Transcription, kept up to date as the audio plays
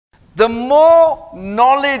The more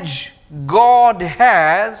knowledge God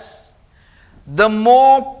has, the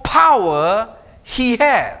more power He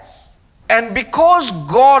has. And because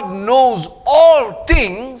God knows all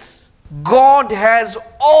things, God has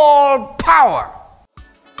all power.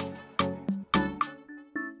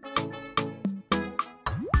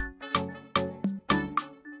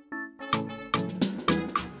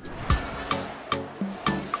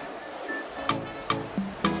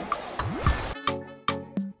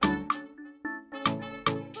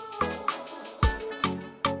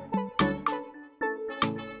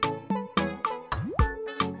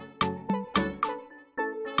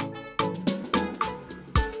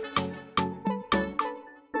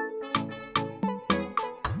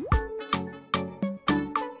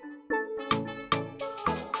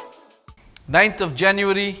 Ninth of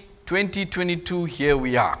January 2022, here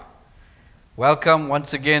we are. Welcome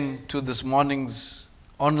once again to this morning's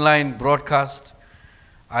online broadcast.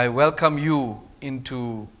 I welcome you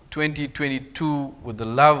into 2022 with the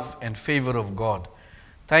love and favor of God.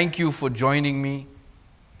 Thank you for joining me.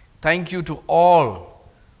 Thank you to all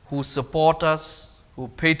who support us, who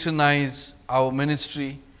patronize our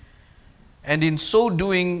ministry. And in so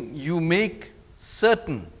doing, you make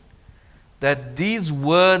certain that these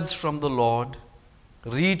words from the Lord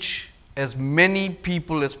reach as many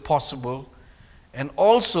people as possible, and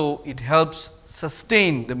also it helps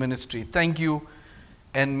sustain the ministry. Thank you,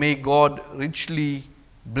 and may God richly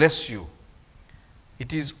bless you.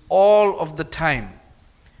 It is all of the time,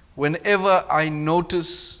 whenever I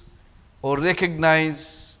notice or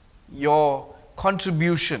recognize your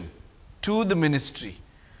contribution to the ministry,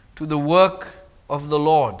 to the work of the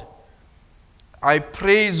Lord, I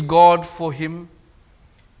praise God for Him,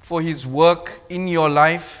 for His work in your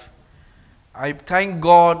life. I thank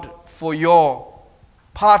God for your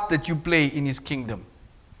part that you play in His kingdom.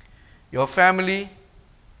 Your family,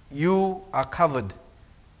 you are covered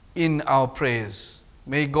in our prayers.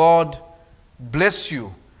 May God bless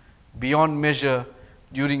you beyond measure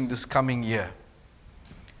during this coming year.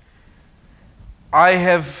 I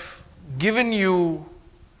have given you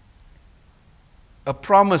a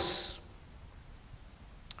promise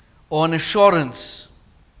or an assurance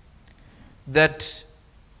that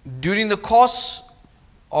during the course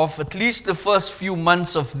of at least the first few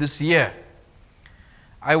months of this year,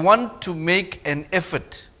 I want to make an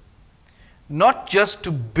effort not just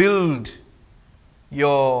to build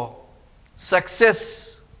your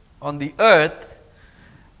success on the earth,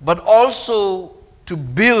 but also to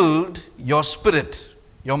build your spirit,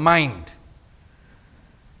 your mind.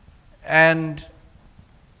 And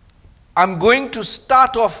I'm going to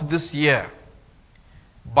start off this year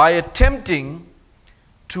by attempting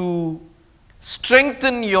to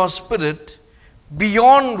strengthen your spirit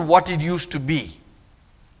beyond what it used to be.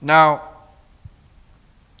 Now,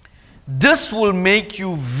 this will make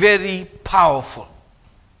you very powerful.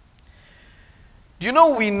 You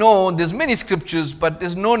know, we know there's many scriptures, but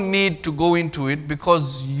there's no need to go into it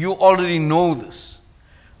because you already know this.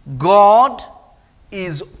 God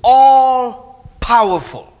is all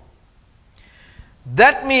powerful.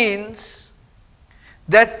 That means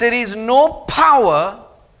that there is no power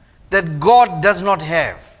that God does not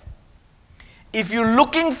have. If you're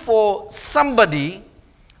looking for somebody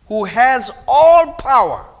who has all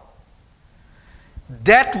power,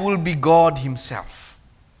 that will be God Himself.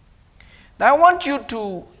 Now I want you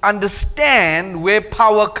to understand where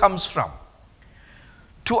power comes from.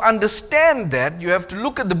 To understand that, you have to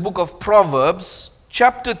look at the book of Proverbs,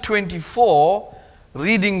 chapter 24,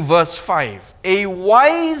 reading verse 5. A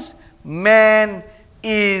wise man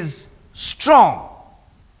is strong.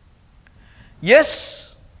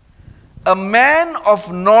 Yes, a man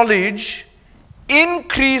of knowledge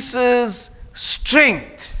increases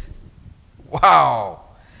strength. Wow.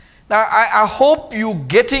 Now I hope you're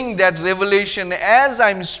getting that revelation as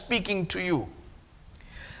I'm speaking to you.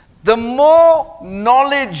 The more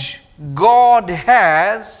knowledge God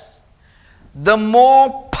has, the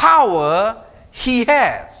more power He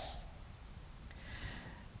has.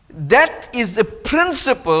 That is the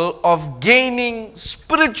principle of gaining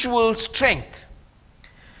spiritual strength.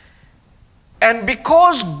 And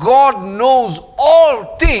because God knows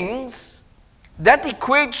all things, that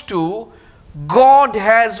equates to God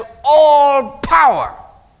has all power.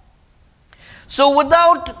 So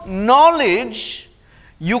without knowledge,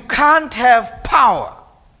 you can't have power.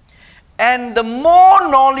 And the more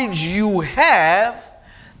knowledge you have,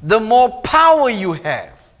 the more power you have.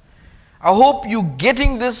 I hope you're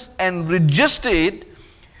getting this and register it.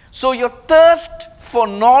 So your thirst for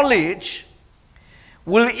knowledge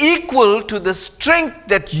will equal to the strength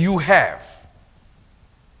that you have.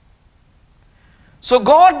 So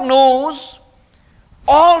God knows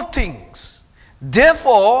all things.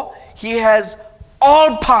 Therefore, He has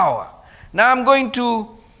all power. Now I'm going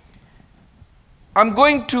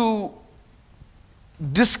to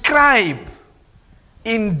describe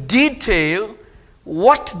in detail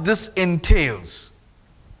what this entails.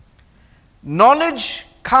 Knowledge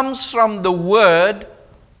comes from the word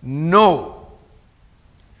know.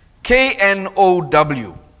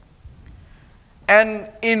 K-N-O-W. And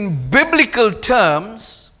in biblical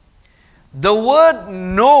terms, the word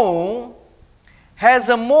know has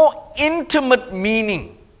a more intimate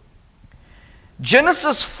meaning.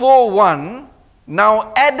 Genesis 4:1,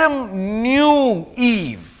 now Adam knew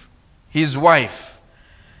Eve, his wife,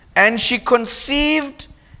 and she conceived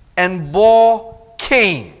and bore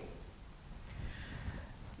Cain.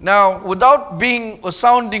 Now, without being or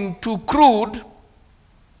sounding too crude,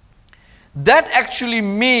 that actually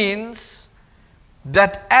means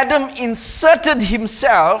that Adam inserted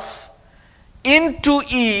himself into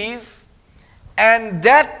Eve, and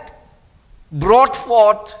that brought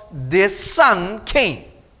forth their son Cain.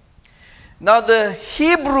 Now the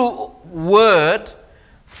Hebrew word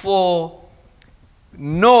for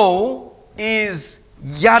know is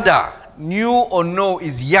yada. Knew or know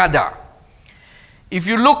is yada. If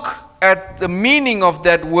you look at the meaning of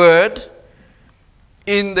that word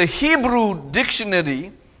in the Hebrew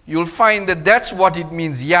dictionary, you'll find that that's what it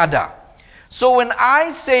means, yada. So when I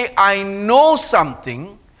say I know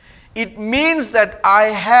something, it means that I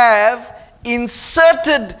have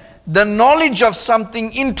inserted the knowledge of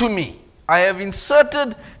something into me. I have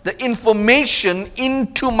inserted the information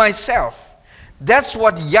into myself. That's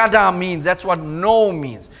what yada means. That's what know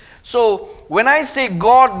means. So when I say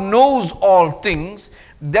God knows all things,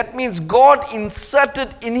 that means God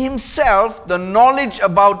inserted in Himself the knowledge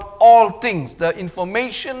about all things, the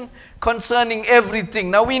information concerning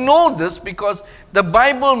everything. Now we know this because the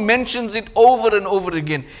Bible mentions it over and over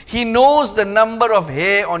again. He knows the number of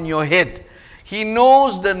hair on your head. He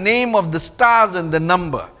knows the name of the stars and the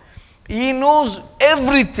number. He knows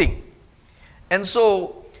everything. And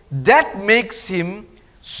so that makes Him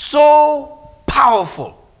so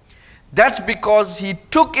powerful. That's because He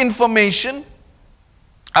took information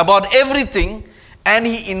about everything and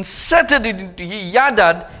He inserted it into, He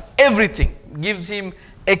yadad everything. Gives Him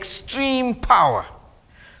extreme power.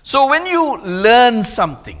 So when you learn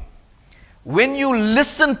something, when you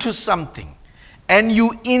listen to something and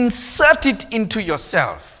you insert it into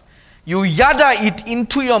yourself, you yada it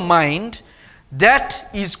into your mind, that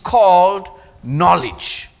is called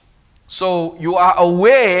knowledge. So you are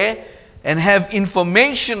aware and have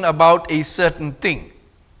information about a certain thing.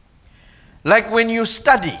 Like when you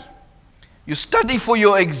study for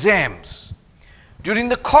your exams. During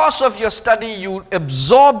the course of your study, you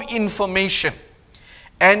absorb information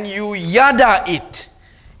and you yada it.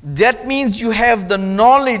 That means you have the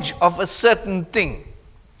knowledge of a certain thing.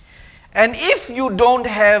 And if you don't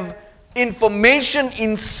have information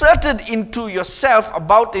inserted into yourself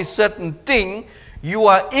about a certain thing, you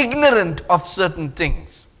are ignorant of certain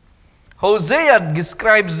things. Hosea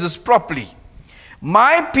describes this properly.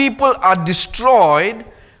 My people are destroyed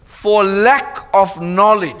for lack of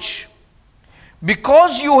knowledge.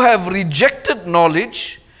 Because you have rejected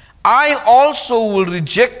knowledge, I also will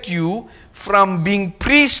reject you from being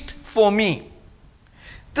priest for me.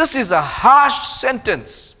 This is a harsh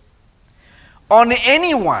sentence on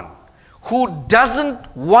anyone who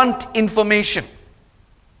doesn't want information.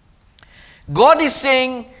 God is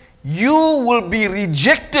saying, you will be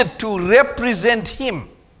rejected to represent Him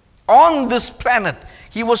on this planet.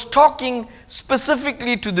 He was talking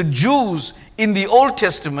specifically to the Jews in the Old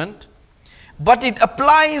Testament, but it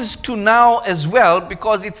applies to now as well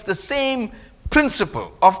because it's the same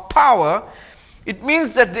principle of power. It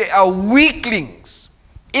means that they are weaklings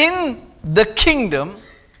in the kingdom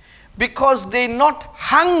because they're not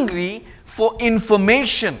hungry for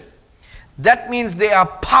information. That means they are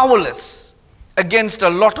powerless against a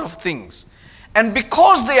lot of things. And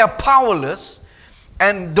because they are powerless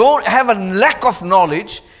and don't have a lack of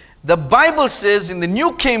knowledge, the Bible says in the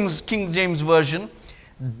New King James Version,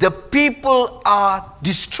 the people are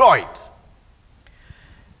destroyed.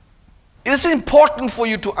 It's important for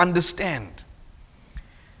you to understand.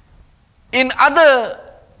 In other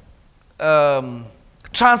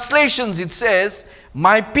translations it says,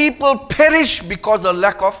 my people perish because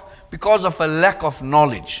of a lack of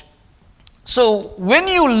knowledge. So when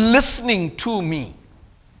you're listening to me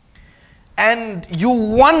and you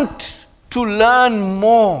want to learn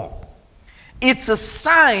more, it's a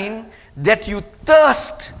sign that you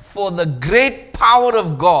thirst for the great power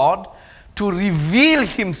of God to reveal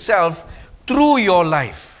Himself through your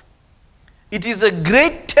life. It is a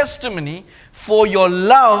great testimony for your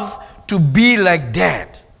love to be like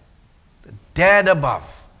Dad. The Dad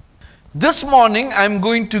above. This morning I'm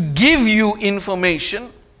going to give you information,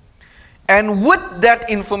 and with that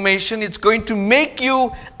information it's going to make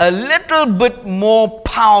you a little bit more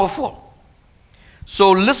powerful.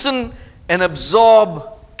 So listen and absorb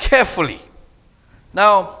carefully.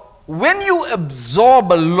 Now, when you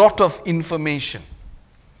absorb a lot of information,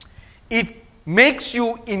 it makes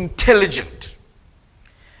you intelligent.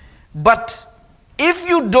 But if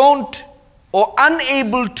you don't or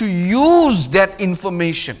unable to use that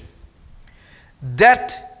information,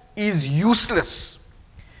 that is useless.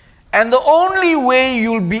 And the only way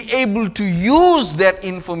you'll be able to use that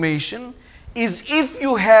information is if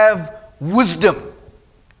you have wisdom.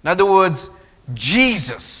 In other words,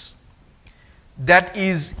 Jesus that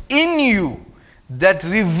is in you, that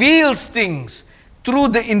reveals things through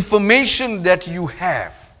the information that you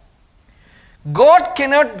have. God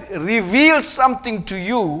cannot reveal something to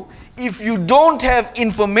you if you don't have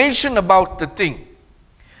information about the thing.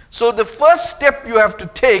 So the first step you have to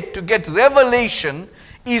take to get revelation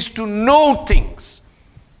is to know things.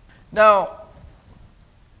 Now,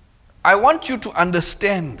 I want you to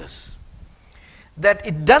understand this, that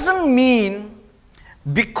it doesn't mean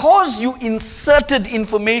because you inserted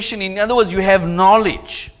information, in other words, you have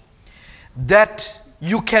knowledge, that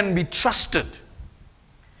you can be trusted.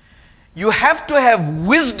 You have to have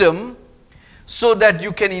wisdom so that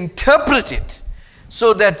you can interpret it,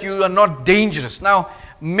 so that you are not dangerous. Now,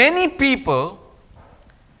 many people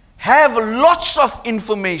have lots of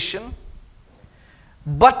information,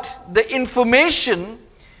 but the information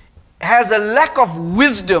has a lack of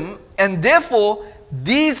wisdom, and therefore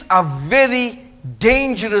these are very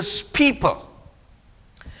dangerous people.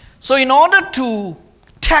 So in order to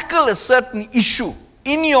tackle a certain issue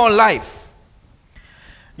in your life,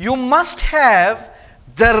 you must have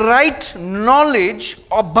the right knowledge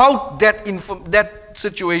about that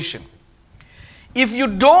situation. If you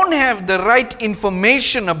don't have the right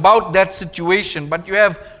information about that situation, but you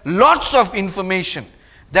have lots of information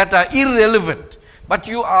that are irrelevant, but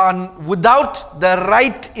you are without the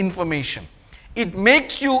right information, it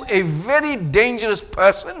makes you a very dangerous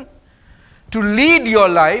person to lead your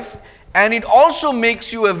life, and it also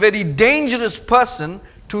makes you a very dangerous person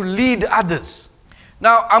to lead others.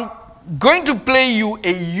 Now, I'm going to play you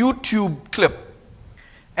a YouTube clip,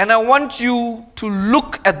 and I want you to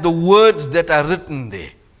look at the words that are written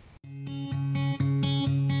there.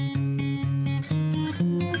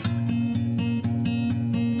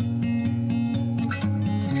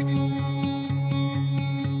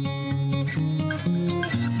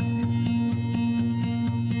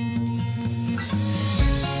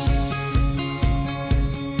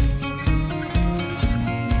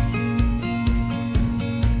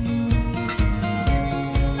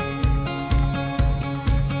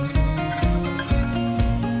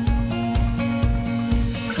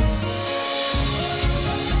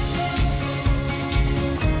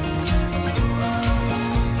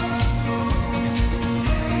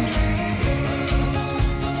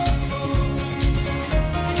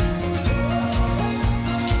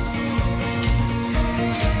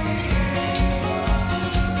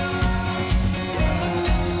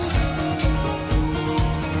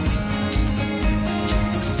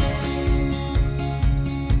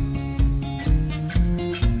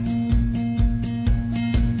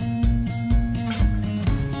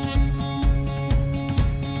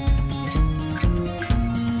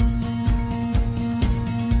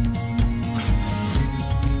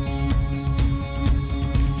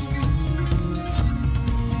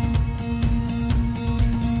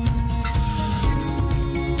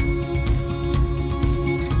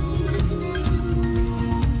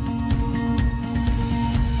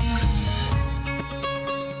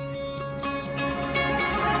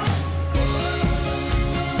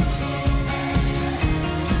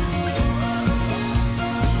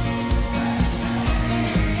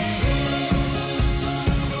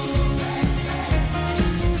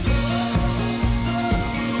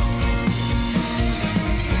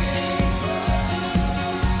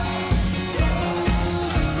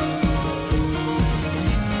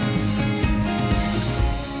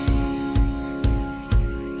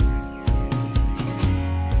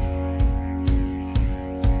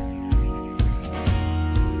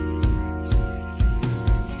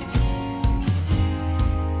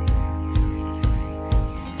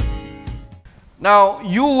 Now,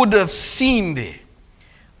 you would have seen there,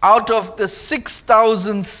 out of the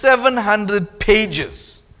 6,700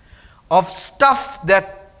 pages of stuff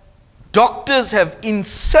that doctors have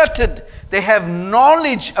inserted, they have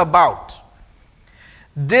knowledge about,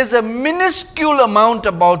 there's a minuscule amount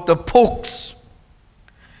about the pokes.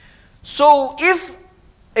 So if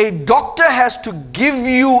a doctor has to give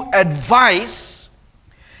you advice,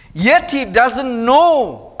 yet he doesn't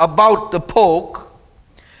know about the poke,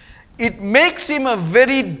 it makes him a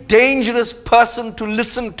very dangerous person to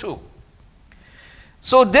listen to.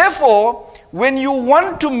 So therefore, when you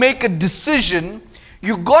want to make a decision,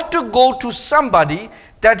 you got to go to somebody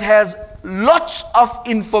that has lots of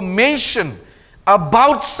information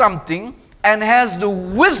about something and has the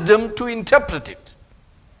wisdom to interpret it.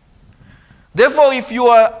 Therefore, if you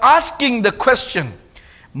are asking the question,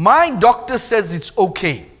 my doctor says it's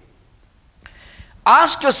okay,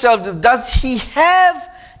 ask yourself, does he have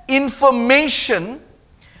information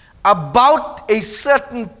about a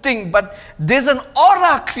certain thing? But there's an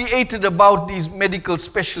aura created about these medical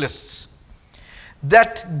specialists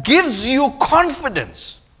that gives you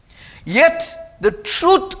confidence. Yet the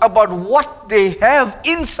truth about what they have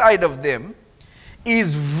inside of them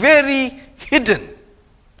is very hidden.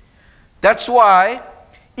 That's why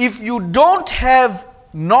if you don't have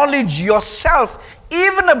knowledge yourself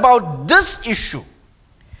even about this issue,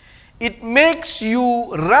 it makes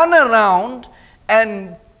you run around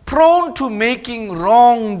and prone to making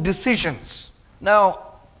wrong decisions.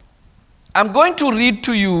 Now, I'm going to read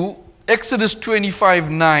to you Exodus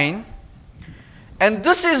 25:9, and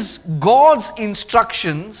this is God's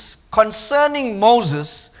instructions concerning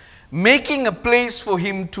Moses making a place for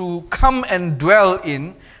him to come and dwell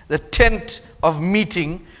in, the tent of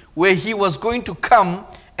meeting, where he was going to come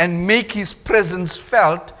and make his presence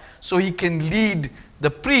felt so he can lead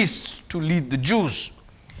the priests to lead the Jews.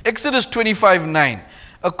 Exodus 25:9.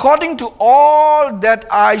 According to all that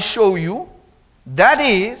I show you, that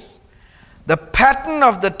is, the pattern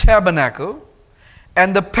of the tabernacle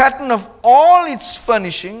and the pattern of all its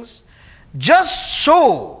furnishings, just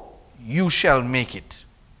so you shall make it.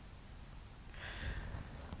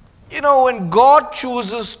 You know, when God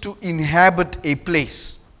chooses to inhabit a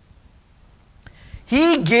place,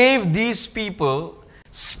 He gave these people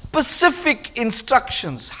specific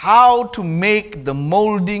instructions how to make the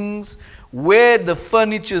moldings, where the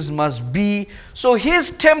furnitures must be. So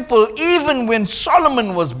his temple, even when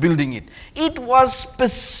Solomon was building it, it was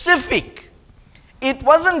specific. It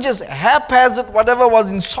wasn't just haphazard, whatever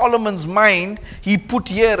was in Solomon's mind, he put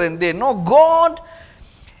here and there. No, God,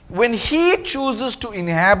 when he chooses to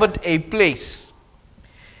inhabit a place,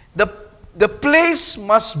 the place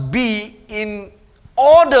must be in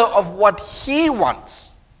order of what he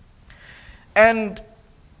wants. And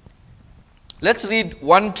let's read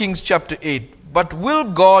 1 Kings chapter 8. But will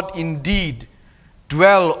God indeed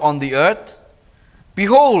dwell on the earth?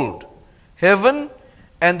 Behold, heaven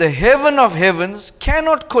and the heaven of heavens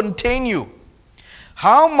cannot contain you.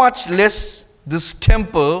 How much less this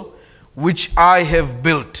temple which I have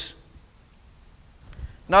built?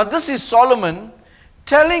 Now this is Solomon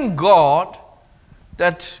telling God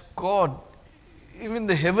that, God, even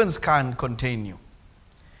the heavens can't contain you.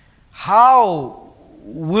 How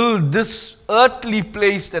will this earthly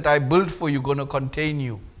place that I built for you going to contain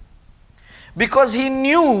you? Because he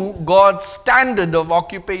knew God's standard of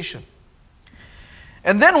occupation.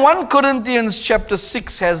 And then 1 Corinthians chapter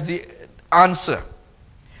 6 has the answer.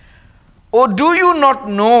 Or do you not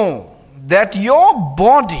know that your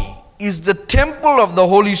body is the temple of the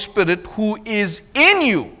Holy Spirit who is in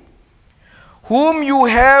you, whom you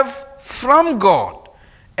have from God,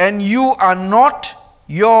 and you are not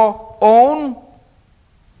your own?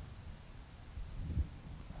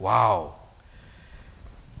 Wow.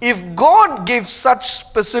 If God gave such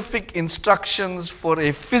specific instructions for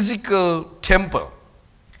a physical temple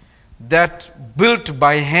that built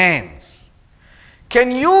by hands,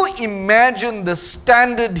 can you imagine the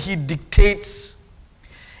standard he dictates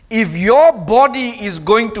if your body is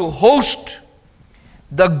going to host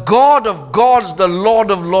the God of gods, the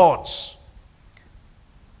Lord of lords?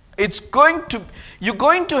 You're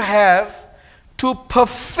going to have to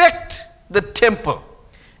perfect the temple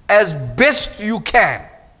as best you can,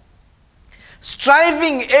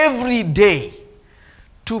 striving every day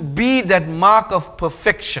to be that mark of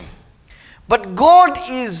perfection. But God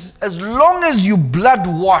is, as long as you blood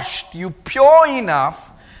washed, you pure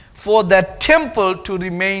enough for that temple to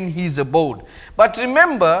remain his abode. But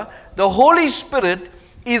remember, the Holy Spirit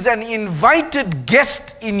is an invited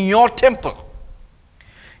guest in your temple.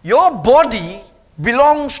 Your body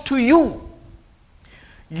belongs to you.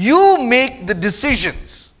 You make the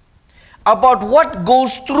decisions about what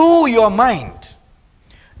goes through your mind.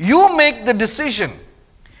 You make the decision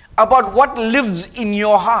about what lives in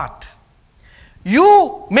your heart.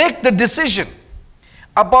 You make the decision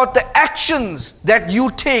about the actions that you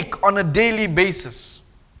take on a daily basis.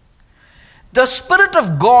 The Spirit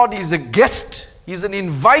of God is a guest. He's an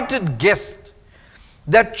invited guest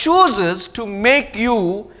that chooses to make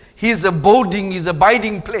you his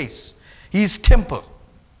abiding place, his temple.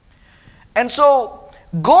 And so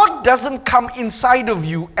God doesn't come inside of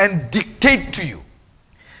you and dictate to you.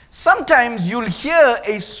 Sometimes you'll hear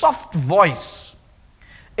a soft voice,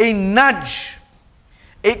 a nudge,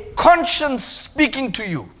 a conscience speaking to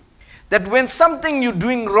you that when something you're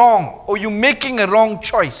doing wrong or you're making a wrong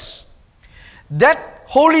choice, that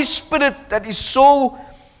Holy Spirit that is so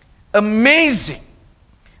amazing,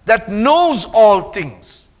 that knows all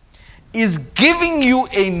things, is giving you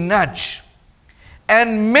a nudge.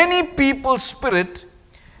 And many people's spirit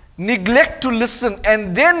neglect to listen,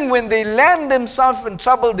 and then when they land themselves in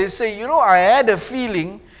trouble, they say, you know, I had a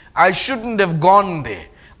feeling I shouldn't have gone there.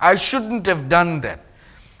 I shouldn't have done that.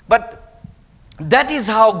 But that is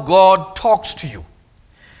how God talks to you.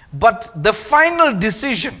 But the final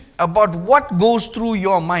decision about what goes through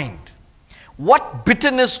your mind, what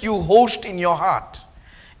bitterness you host in your heart,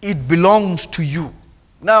 it belongs to you.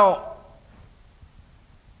 Now,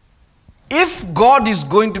 if God is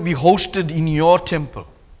going to be hosted in your temple,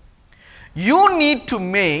 you need to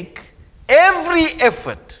make every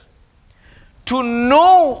effort to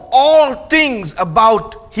know all things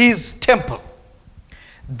about his temple.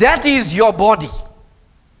 That is your body.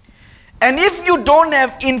 And if you don't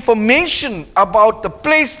have information about the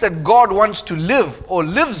place that God wants to live or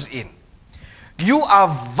lives in, you are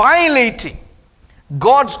violating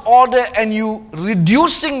God's order and you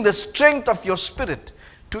reducing the strength of your spirit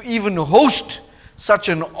to even host such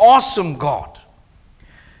an awesome God.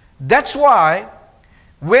 That's why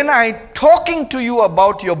when I'm talking to you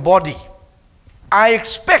about your body, I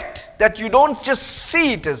expect that you don't just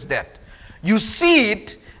see it as that. You see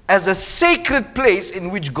it as a sacred place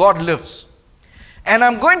in which God lives. And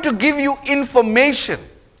I'm going to give you information,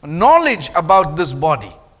 knowledge about this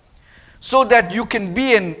body, so that you can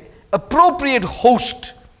be an appropriate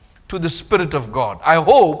host to the Spirit of God. I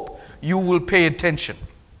hope you will pay attention.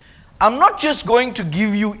 I'm not just going to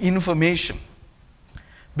give you information,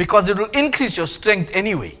 because it will increase your strength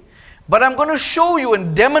anyway. But I'm going to show you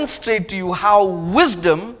and demonstrate to you how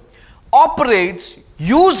wisdom operates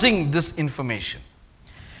using this information.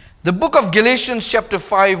 The book of Galatians chapter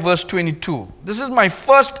 5 verse 22. This is my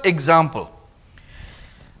first example.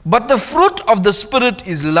 But the fruit of the Spirit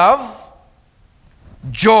is love,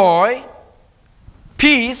 joy,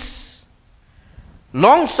 peace,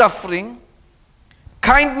 long-suffering,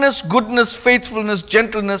 kindness, goodness, faithfulness,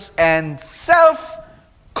 gentleness, and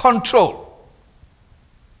self-control.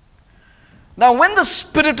 Now, when the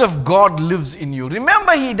Spirit of God lives in you,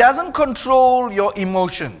 remember, He doesn't control your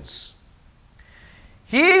emotions.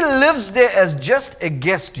 He lives there as just a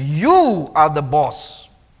guest. You are the boss.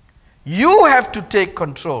 You have to take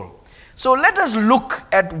control. So let us look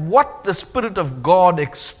at what the Spirit of God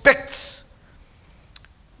expects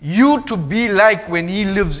you to be like when He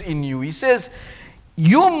lives in you. He says,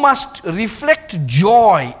 you must reflect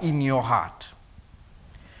joy in your heart.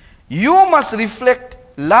 You must reflect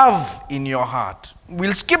love in your heart.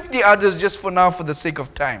 We'll skip the others just for now for the sake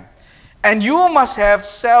of time. And you must have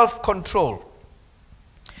self-control.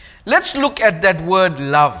 Let's look at that word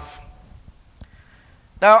love.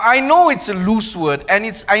 Now, I know it's a loose word,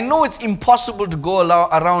 and I know it's impossible to go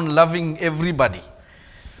around loving everybody.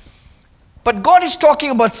 But God is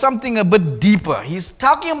talking about something a bit deeper. He's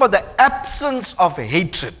talking about the absence of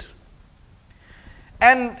hatred.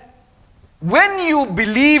 And when you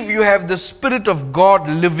believe you have the Spirit of God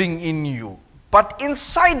living in you, but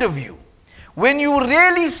inside of you, when you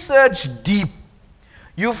really search deep,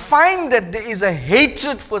 you find that there is a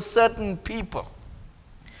hatred for certain people.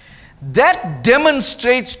 That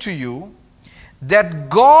demonstrates to you that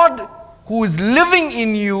God who is living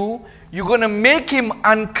in you, you're going to make Him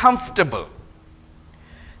uncomfortable.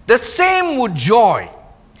 The same with joy.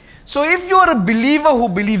 So if you are a believer who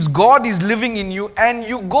believes God is living in you and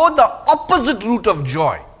you go the opposite route of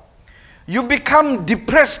joy, you become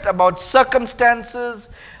depressed about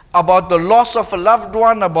circumstances, about the loss of a loved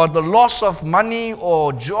one, about the loss of money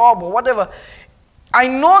or job or whatever. I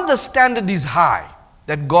know the standard is high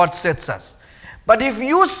that God sets us. But if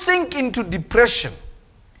you sink into depression,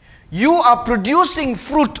 you are producing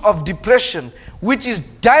fruit of depression which is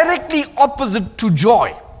directly opposite to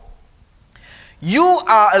joy. You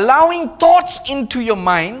are allowing thoughts into your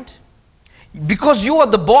mind, because you are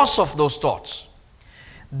the boss of those thoughts,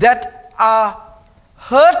 that are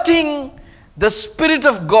hurting the Spirit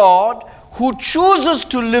of God who chooses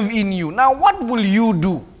to live in you. Now, what will you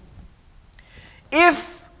do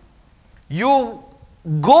if you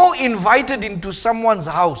go invited into someone's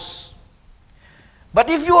house But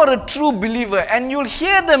if you are a true believer and you'll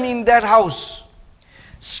hear them in that house,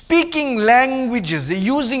 speaking languages, they're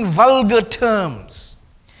using vulgar terms,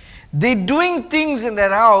 they're doing things in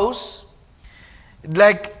that house,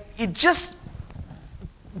 like it just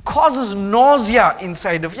causes nausea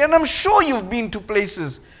inside of you. And I'm sure you've been to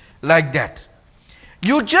places like that.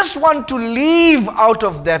 You just want to leave out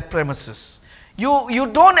of that premises. You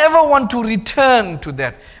don't ever want to return to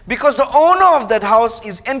that, because the owner of that house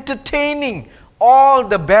is entertaining all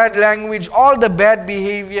the bad language, all the bad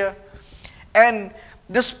behavior. And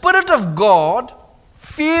the Spirit of God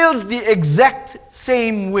feels the exact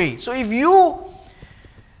same way. So if you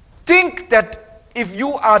think that if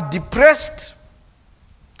you are depressed,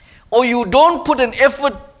 or you don't put an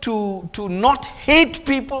effort to not hate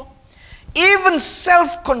people, even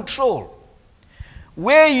self-control,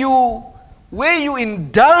 where you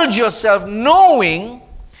indulge yourself knowing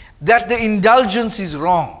that the indulgence is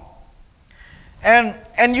wrong,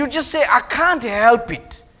 and you just say, I can't help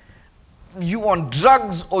it. You on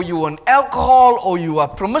drugs, or you on alcohol, or you are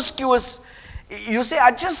promiscuous. You say,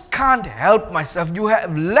 I just can't help myself. You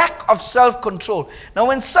have lack of self-control. Now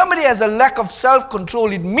when somebody has a lack of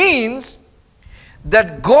self-control, it means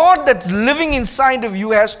that God that's living inside of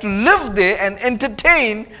you has to live there and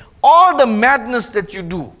entertain all the madness that you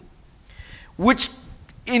do.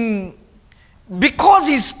 Because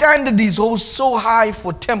his standard is so high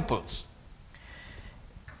for temples,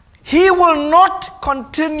 he will not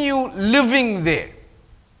continue living there.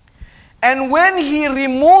 And when he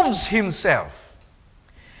removes himself,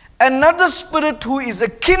 another spirit who is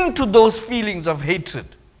akin to those feelings of hatred,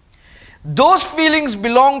 those feelings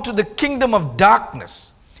belong to the kingdom of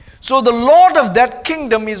darkness. So the Lord of that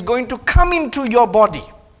kingdom is going to come into your body.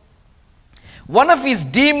 One of his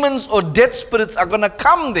demons or dead spirits are going to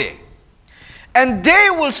come there. And they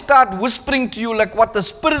will start whispering to you like what the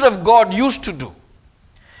Spirit of God used to do.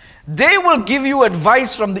 They will give you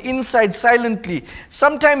advice from the inside silently.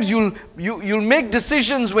 Sometimes you'll make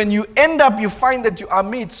decisions. When you end up, you find that you are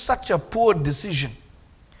made such a poor decision.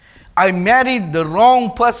 I married the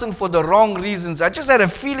wrong person for the wrong reasons. I just had a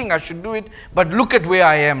feeling I should do it, but look at where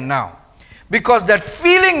I am now. Because that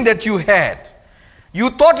feeling that you had,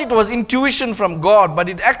 you thought it was intuition from God, but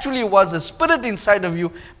it actually was a spirit inside of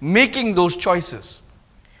you making those choices.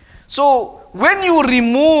 So when you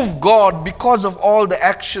remove God because of all the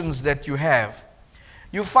actions that you have,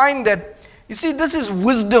 you find that, you see, this is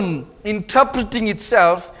wisdom interpreting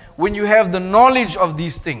itself when you have the knowledge of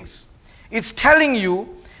these things. It's telling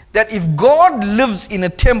you that if God lives in a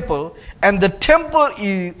temple and the temple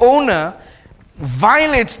owner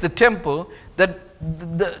violates the temple, that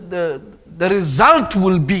the result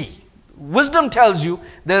will be, wisdom tells you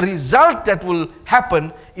the result that will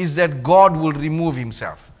happen is that God will remove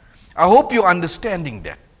himself. I hope you're understanding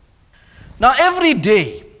that. Now every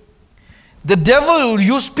day, the devil will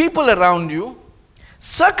use people around you,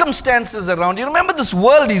 circumstances around you. Remember, this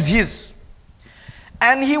world is his.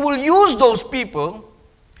 And he will use those people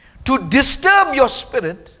to disturb your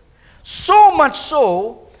spirit, so much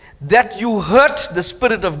so that you hurt the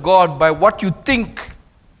Spirit of God by what you think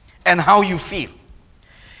and how you feel.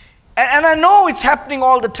 And I know it's happening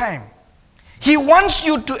all the time. He wants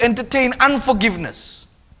you to entertain unforgiveness.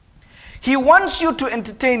 He wants you to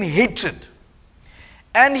entertain hatred.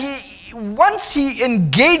 And once he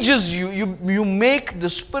engages you, you make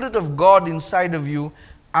the Spirit of God inside of you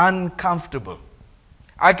uncomfortable.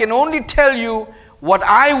 I can only tell you what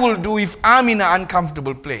I will do if I'm in an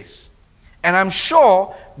uncomfortable place. And I'm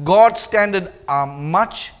sure God's standards are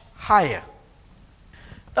much higher.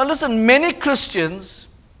 Now listen, many Christians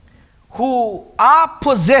who are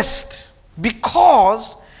possessed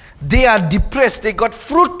because they are depressed, they got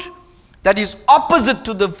fruit that is opposite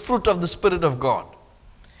to the fruit of the Spirit of God.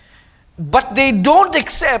 But they don't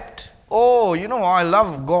accept, oh, you know, I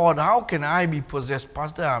love God, how can I be possessed?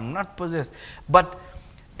 Pastor, I'm not possessed. But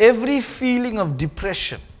every feeling of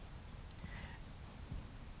depression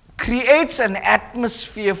creates an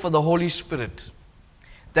atmosphere for the Holy Spirit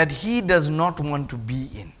that he does not want to be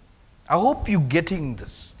in. I hope you're getting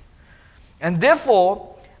this. And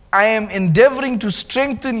therefore, I am endeavoring to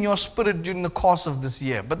strengthen your spirit during the course of this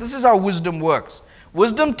year. But this is how wisdom works.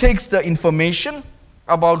 Wisdom takes the information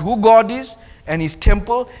about who God is and his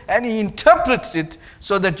temple, and he interprets it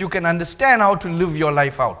so that you can understand how to live your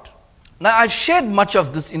life out. Now, I've shared much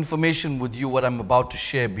of this information with you, what I'm about to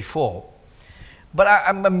share before. But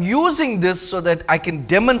I'm using this so that I can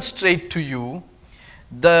demonstrate to you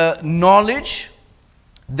the knowledge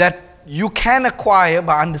that you can acquire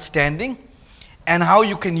by understanding, and how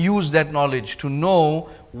you can use that knowledge to know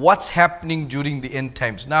what's happening during the end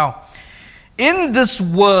times. Now, in this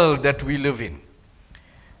world that we live in,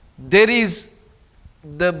 there is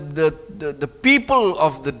the people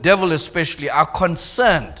of the devil especially are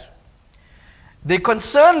concerned. They're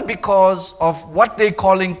concerned because of what they're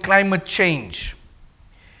calling climate change.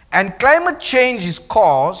 And climate change is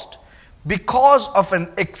caused because of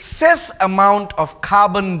an excess amount of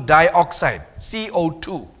carbon dioxide,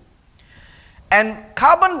 CO2. And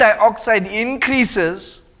carbon dioxide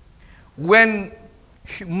increases when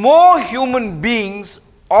more human beings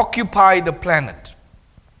occupy the planet.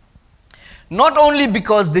 Not only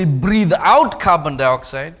because they breathe out carbon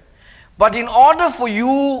dioxide, but in order for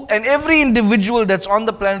you and every individual that's on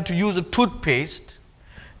the planet to use a toothpaste,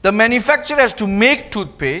 the manufacturer has to make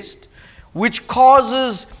toothpaste, which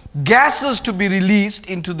causes gases to be released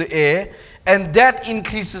into the air, and that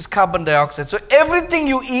increases carbon dioxide. So everything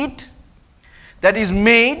you eat that is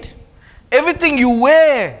made, everything you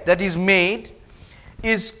wear that is made,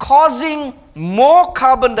 is causing more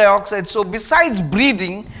carbon dioxide. So besides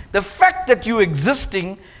breathing, the fact that you're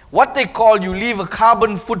existing, what they call, you leave a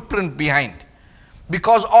carbon footprint behind,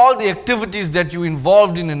 because all the activities that you're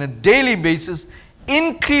involved in on a daily basis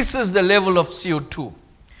increases the level of CO2.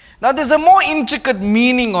 Now there's a more intricate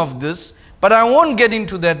meaning of this, but I won't get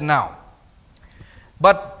into that now.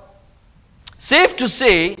 But safe to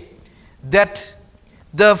say that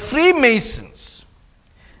the Freemasons,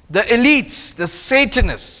 the elites, the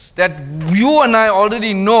Satanists that you and I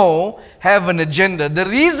already know have an agenda, the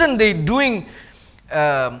reason they're doing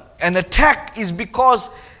an attack is because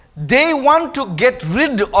they want to get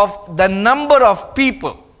rid of the number of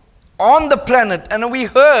people on the planet. And we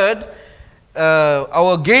heard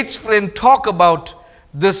our Gates friend talk about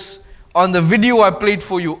this on the video I played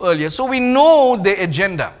for you earlier. So we know the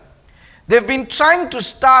agenda. They've been trying to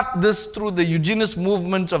start this through the eugenist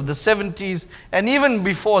movement of the 70s and even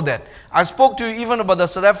before that. I spoke to you even about the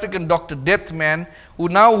South African Dr. Deathman, who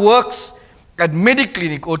now works at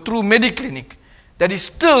Mediclinic or through Mediclinic, that is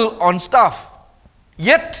still on staff.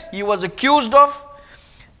 Yet he was accused of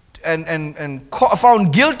and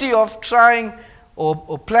found guilty of trying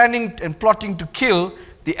or planning and plotting to kill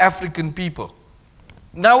the African people.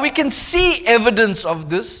 Now we can see evidence of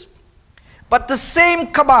this, but the same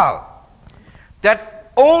cabal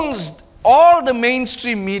that owns all the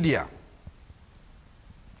mainstream media,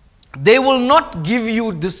 they will not give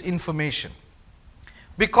you this information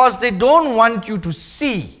because they don't want you to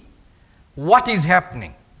see what is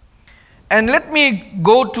happening. And let me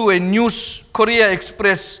go to a news,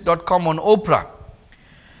 KoreaExpress.com on Oprah.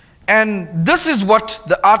 And this is what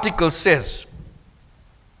the article says.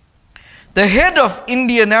 The head of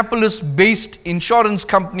Indianapolis-based insurance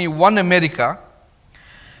company One America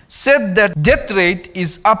said that death rate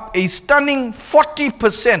is up a stunning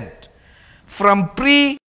 40% from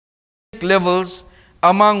pre-levels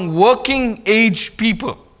among working age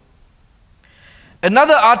people.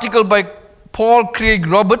 Another article by Paul Craig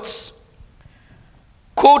Roberts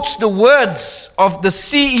quotes the words of the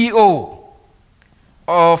CEO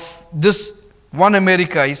of this One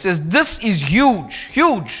America. He says, "This is huge,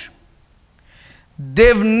 huge.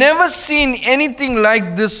 They've never seen anything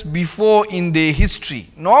like this before in their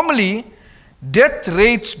history. Normally, death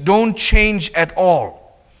rates don't change at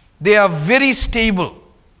all. They are very stable.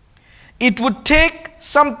 It would take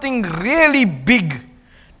something really big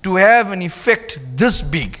to have an effect this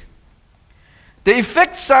big. The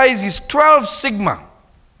effect size is 12 sigma.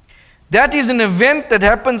 That is an event that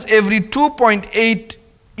happens every 2.8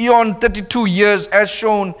 eon 32 years as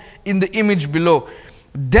shown in the image below.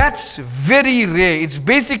 That's very rare. It's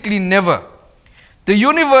basically never. The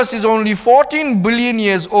universe is only 14 billion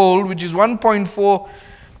years old, which is 1.4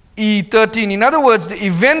 E13. In other words, the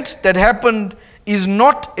event that happened is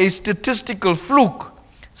not a statistical fluke.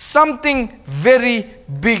 Something very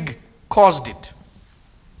big caused it."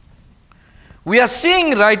 We are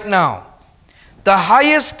seeing right now the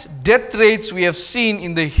highest death rates we have seen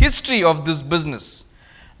in the history of this business,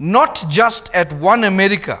 not just at One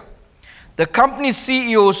America. The company's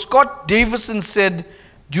CEO, Scott Davison, said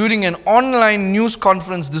during an online news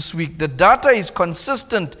conference this week, the data is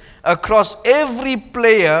consistent across every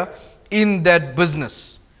player in that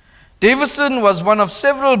business. Davison was one of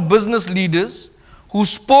several business leaders who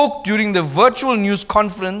spoke during the virtual news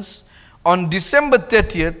conference on December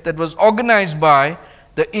 30th that was organized by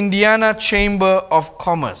the Indiana Chamber of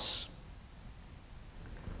Commerce.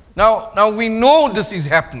 Now we know this is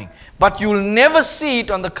happening, but you'll never see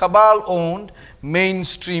it on the cabal-owned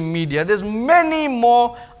mainstream media. There's many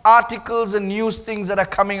more articles and news things that are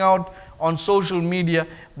coming out on social media,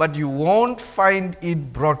 but you won't find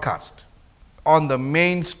it broadcast on the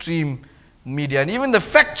mainstream media. And even the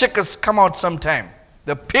fact checkers come out sometime.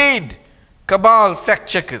 The paid cabal fact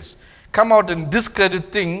checkers come out and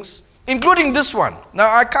discredit things, including this one.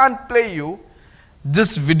 Now, I can't play you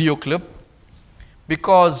this video clip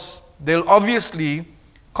because they'll obviously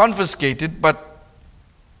confiscate it, but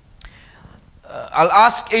I'll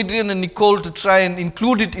ask Adrian and Nicole to try and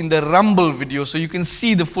include it in the Rumble video so you can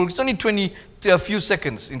see the full. It's only a few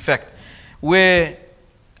seconds, in fact, where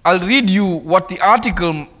I'll read you what the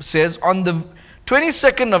article says. On the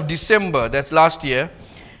 22nd of December, that's last year,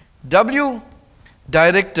 W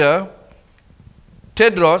Director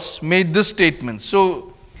Tedros made this statement.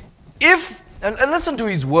 So if, and listen to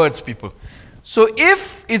his words, people. So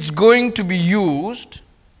if it's going to be used,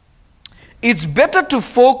 it's better to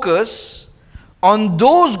focus on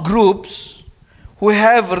those groups who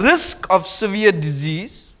have risk of severe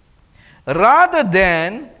disease rather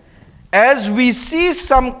than, as we see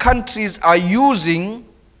some countries are using,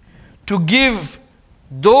 to give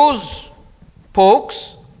those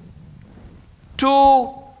pokes to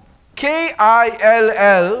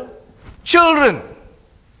KILL children.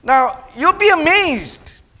 Now, you'll be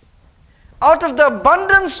amazed. Out of the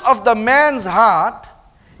abundance of the man's heart,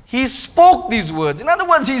 he spoke these words. In other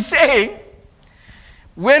words, he's saying,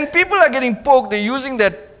 when people are getting poked, they're using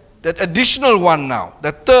that additional one now,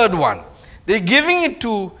 the third one. They're giving it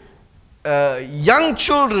to young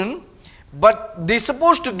children, but they're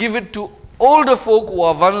supposed to give it to older folk who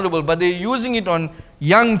are vulnerable, but they're using it on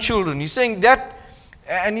young children. He's saying that,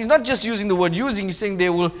 and he's not just using the word using, he's saying they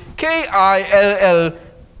will KILL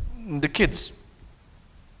the kids.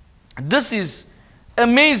 This is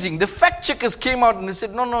amazing. The fact checkers came out and they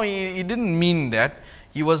said, no, he didn't mean that.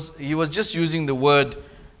 He was just using the word,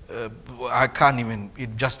 I can't even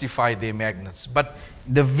justify their magnets. But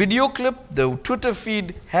the video clip, the Twitter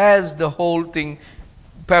feed has the whole thing.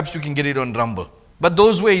 Perhaps we can get it on Rumble. But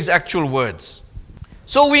those were his actual words.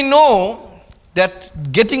 So we know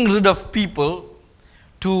that getting rid of people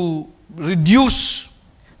to reduce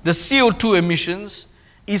the CO2 emissions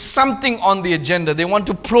is something on the agenda. They want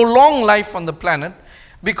to prolong life on the planet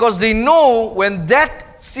because they know when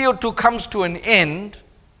that CO2 comes to an end,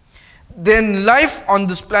 then life on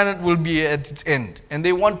this planet will be at its end. And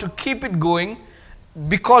they want to keep it going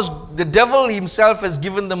because the devil himself has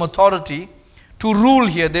given them authority to rule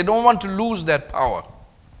here. They don't want to lose that power.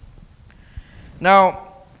 Now,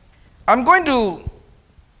 I'm going to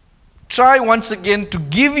try once again to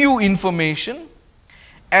give you information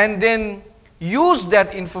and then use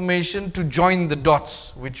that information to join the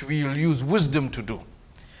dots, which we will use wisdom to do.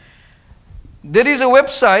 There is a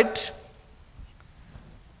website,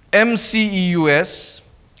 MCEUS,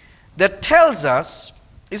 that tells us,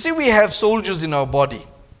 you see, we have soldiers in our body.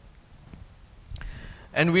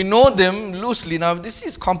 And we know them loosely. Now, this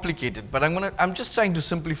is complicated, but I'm just trying to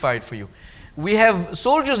simplify it for you. We have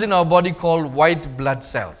soldiers in our body called white blood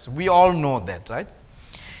cells. We all know that, right?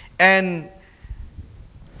 And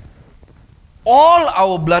all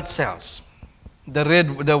our blood cells,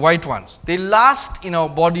 the white ones, they last in our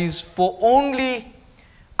bodies for only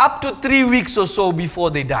up to 3 weeks or so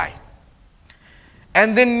before they die.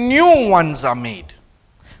 And then new ones are made.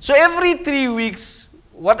 So every 3 weeks,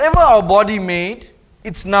 whatever our body made,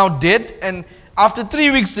 it's now dead, and after 3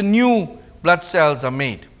 weeks the new blood cells are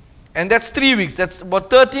made. And that's 3 weeks, that's about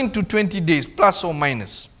 13 to 20 days, plus or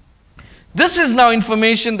minus. This is now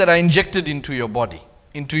information that I injected into your body,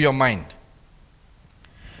 into your mind.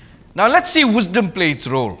 Now let's see wisdom play its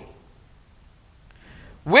role.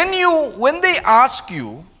 When they ask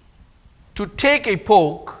you to take a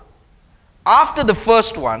poke after the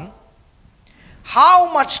first one,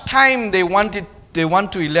 how much time they want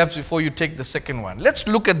to elapse before you take the second one. Let's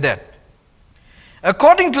look at that.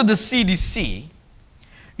 According to the CDC,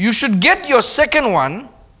 you should get your second one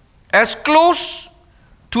as close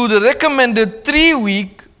to the recommended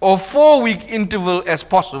 3-week or 4-week interval as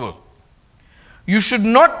possible. You should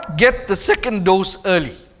not get the second dose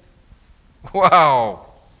early. Wow.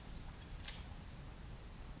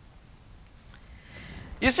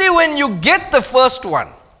 You see, when you get the first one,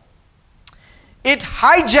 it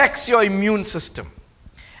hijacks your immune system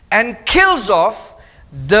and kills off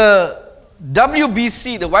the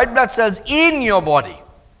WBC, the white blood cells in your body.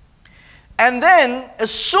 And then,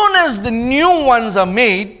 as soon as the new ones are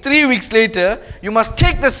made, 3 weeks later, you must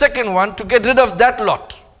take the second one to get rid of that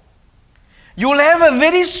lot. You will have a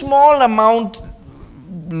very small amount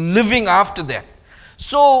living after that.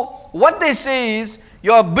 So, what they say is,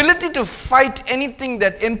 your ability to fight anything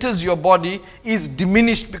that enters your body is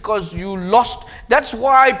diminished because you lost. That's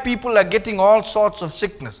why people are getting all sorts of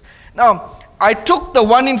sickness. Now, I took the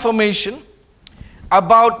one information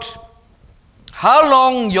about how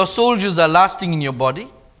long your soldiers are lasting in your body,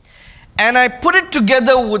 and I put it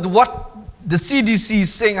together with what the CDC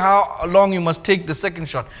is saying how long you must take the second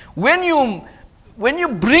shot. When you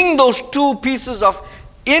bring those two pieces of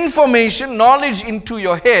information, knowledge into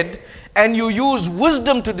your head, and you use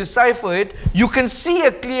wisdom to decipher it, you can see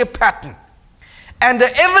a clear pattern. And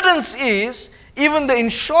the evidence is, even the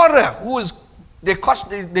insurer,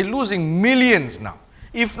 they're losing millions now,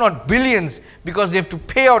 if not billions, because they have to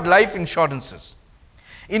pay out life insurances.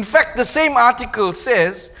 In fact, the same article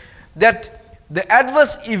says that the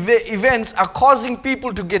adverse events are causing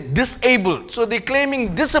people to get disabled. So they're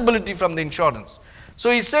claiming disability from the insurance.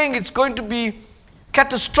 So he's saying it's going to be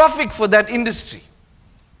catastrophic for that industry.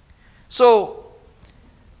 So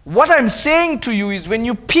what I'm saying to you is, when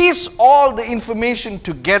you piece all the information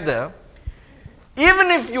together, even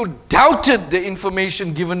if you doubted the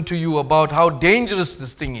information given to you about how dangerous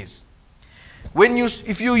this thing is,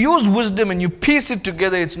 if you use wisdom and you piece it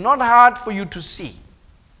together, it's not hard for you to see.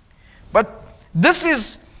 But this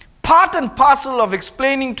is part and parcel of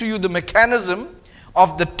explaining to you the mechanism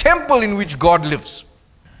of the temple in which God lives.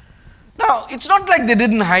 Now, it's not like they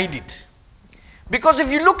didn't hide it. Because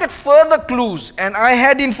if you look at further clues, and I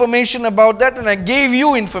had information about that and I gave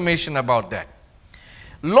you information about that.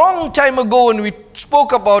 Long time ago when we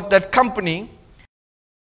spoke about that company,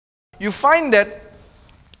 you find that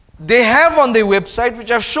they have on their website,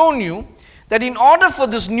 which I've shown you, that in order for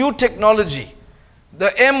this new technology, the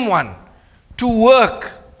M1, to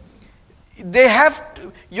work,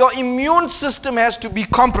 your immune system has to be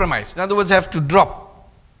compromised. In other words, have to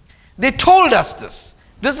drop. They told us this.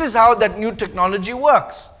 This is how that new technology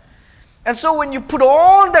works. And so when you put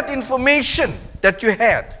all that information that you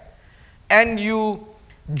had and you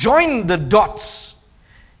join the dots,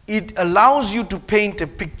 it allows you to paint a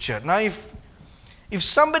picture. Now, if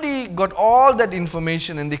somebody got all that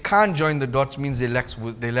information and they can't join the dots, means they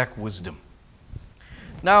lack wisdom.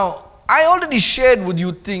 Now, I already shared with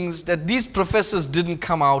you things that these professors didn't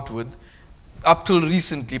come out with up till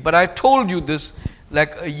recently, but I told you this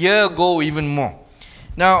like a year ago, even more.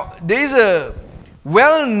 Now, there is a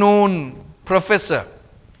well-known professor,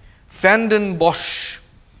 Vanden Bosch.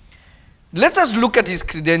 Let us look at his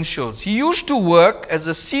credentials. He used to work as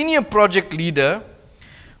a senior project leader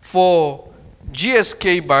for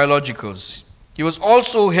GSK Biologicals. He was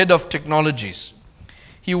also head of technologies.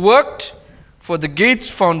 He worked for the Gates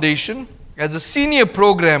Foundation as a senior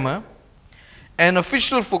programmer and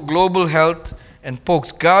official for global health and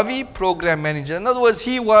Pokes Gavi program manager. In other words,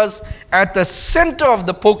 he was at the center of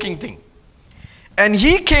the poking thing. And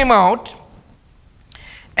he came out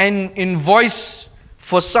and in Voice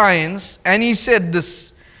for Science, and he said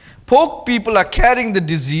this: poke people are carrying the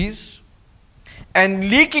disease and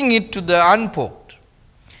leaking it to the unpoked.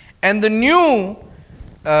 And the new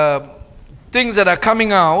things that are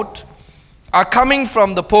coming out are coming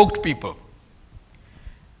from the poked people.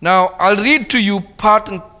 Now, I'll read to you part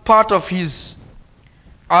of his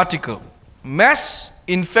article. Mass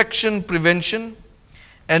infection prevention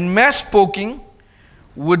and mass poking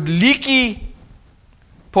with leaky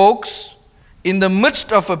pokes in the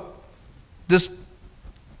midst of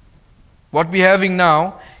what we're having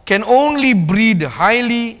now can only breed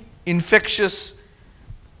highly infectious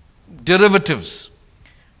derivatives.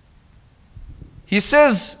 He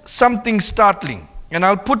says something startling, and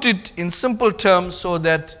I'll put it in simple terms so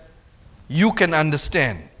that you can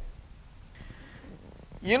understand.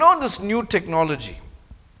 You know, this new technology,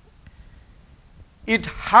 it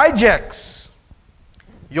hijacks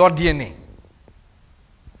your DNA.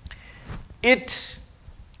 It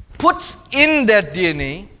puts in that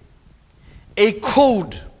DNA a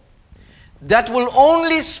code that will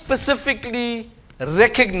only specifically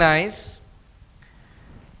recognize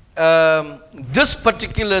this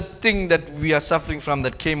particular thing that we are suffering from,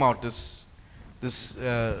 that came out, this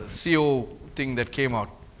CO thing that came out,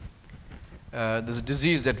 this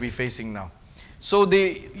disease that we're facing now. So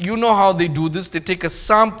you know how they do this. They take a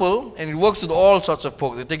sample, and it works with all sorts of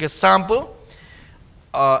pokes. They take a sample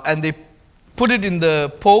and they put it in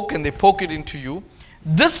the poke, and they poke it into you.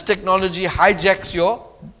 This technology hijacks your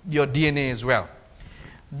DNA as well.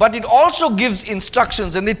 But it also gives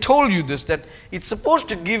instructions, and they told you this, that it's supposed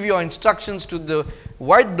to give your instructions to the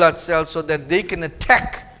white blood cells so that they can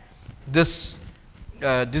attack this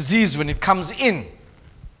disease when it comes in.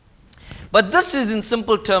 But this is in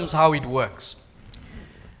simple terms how it works.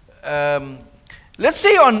 Let's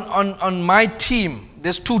say on my team,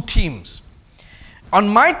 there's 2 teams. On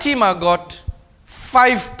my team, I got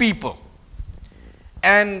 5 people.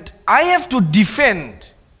 And I have to defend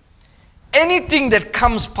anything that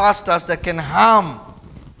comes past us that can harm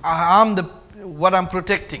what I'm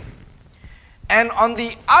protecting. And on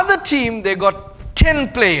the other team, they got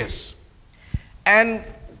 10 players. And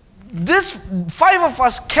this 5 of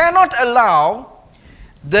us cannot allow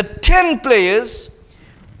the 10 players,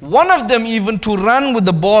 one of them even, to run with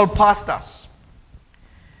the ball past us.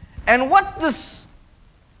 And what this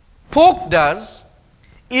poke does,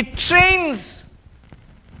 it trains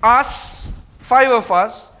us, 5 of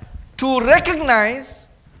us, to recognize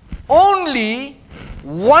only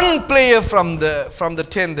one player from the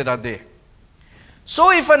 10 that are there.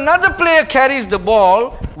 So if another player carries the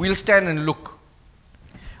ball, we'll stand and look.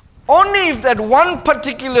 Only if that one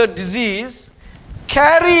particular disease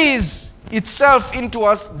carries itself into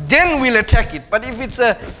us, then we'll attack it. But if it's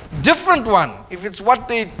a different one, if it's what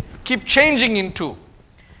they keep changing into,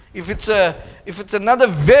 if it's another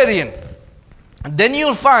variant, then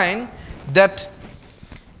you'll find that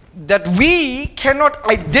we cannot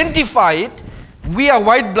identify it. We are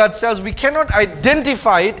white blood cells, we cannot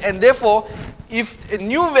identify it, and therefore if a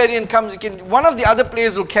new variant comes, one of the other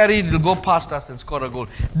players will carry it, it will go past us and score a goal.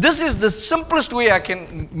 This is the simplest way I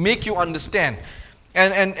can make you understand.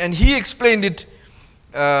 And he explained it,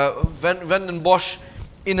 Van den Bosch,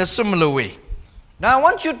 in a similar way. Now I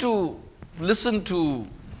want you to listen to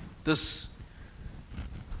this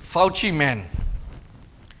Fauci man,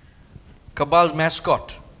 Cabal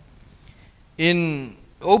mascot. In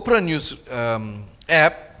Oprah News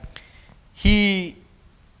app,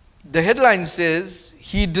 the headline says,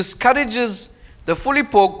 he discourages the fully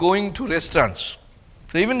poked going to restaurants.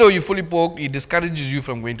 So even though you're fully poked, he discourages you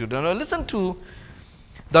from going to dinner. Now listen to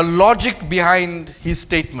the logic behind his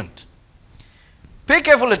statement. Pay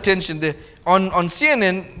careful attention. On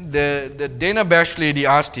CNN, the Dana Bash lady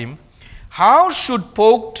asked him, how should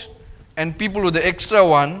poked and people with the extra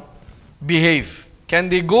one behave? Can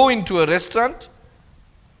they go into a restaurant,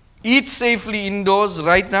 eat safely indoors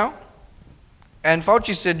right now? And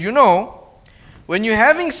Fauci said, you know, when you're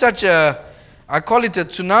having such a, I call it a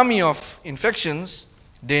tsunami of infections,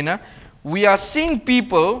 Dana, we are seeing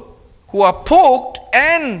people who are poked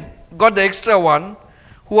and got the extra one,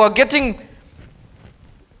 who are getting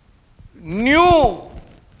new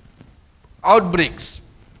outbreaks.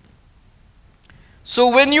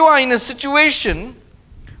 So when you are in a situation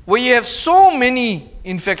where you have so many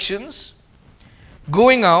infections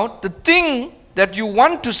going out, the thing that you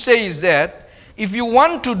want to say is that if you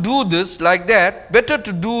want to do this like that, better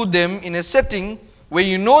to do them in a setting where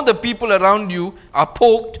you know the people around you are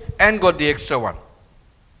poked and got the extra one.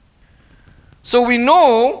 So we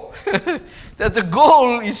know that the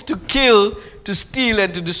goal is to kill, to steal,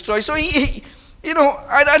 and to destroy. So you know,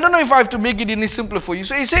 I don't know if I have to make it any simpler for you.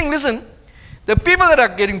 So he's saying, listen, the people that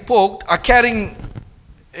are getting poked are carrying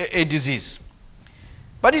a disease.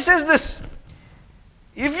 But he says this,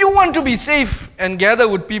 if you want to be safe and gather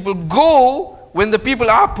with people, go when the people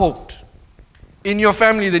are poked in your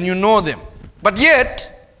family, then you know them. But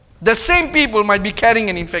yet, the same people might be carrying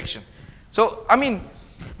an infection. So, I mean,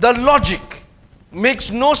 the logic makes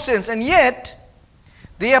no sense. And yet,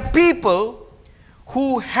 there are people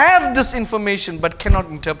who have this information but cannot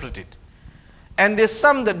interpret it. And there's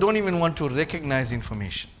some that don't even want to recognize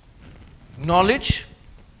information. Knowledge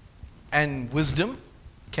and wisdom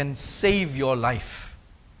can save your life.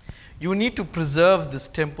 You need to preserve this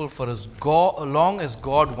temple for as long as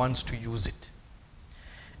God wants to use it.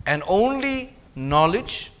 And only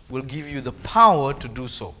knowledge will give you the power to do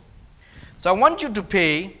so. So I want you to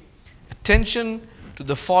pay attention to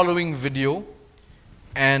the following video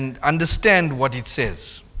and understand what it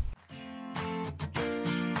says.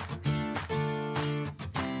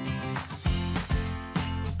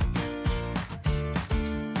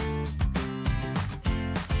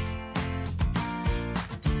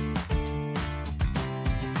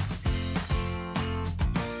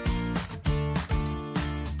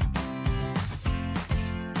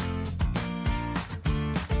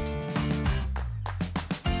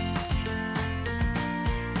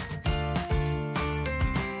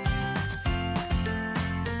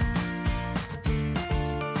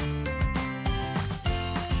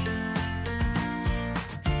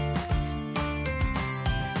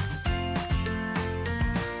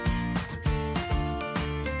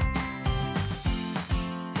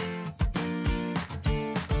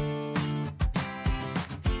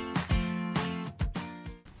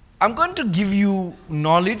 I'm going to give you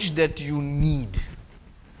knowledge that you need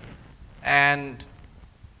and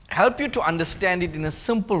help you to understand it in a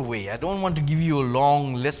simple way. I don't want to give you a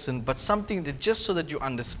long lesson, but something that just so that you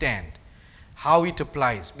understand how it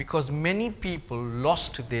applies, because many people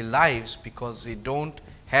lost their lives because they don't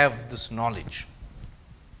have this knowledge.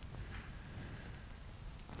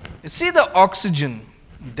 You see, the oxygen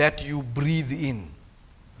that you breathe in,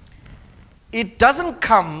 it doesn't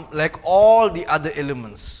come like all the other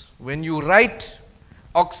elements. When you write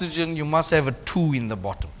oxygen, you must have a 2 in the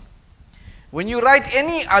bottom. When you write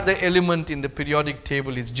any other element in the periodic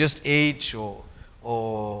table, it's just H or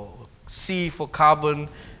C for carbon,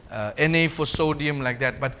 Na for sodium, like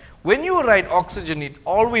that. But when you write oxygen, it's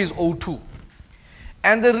always O2.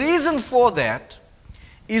 And the reason for that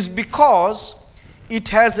is because it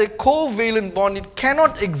has a covalent bond. It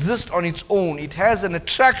cannot exist on its own. It has an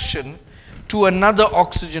attraction to another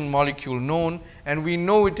oxygen molecule known, and we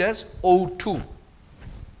know it as O2.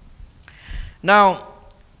 Now,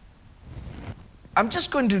 I'm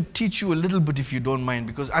just going to teach you a little bit, if you don't mind,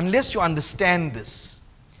 because unless you understand this,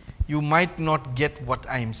 you might not get what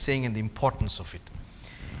I am saying and the importance of it.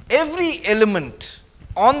 Every element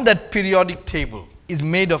on that periodic table is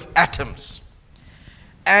made of atoms,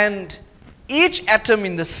 and each atom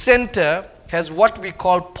in the center has what we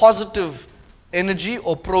call positive energy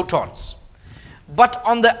or protons. But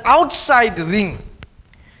on the outside ring,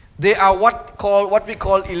 they are what we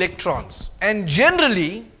call electrons. And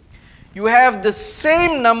generally, you have the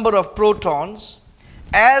same number of protons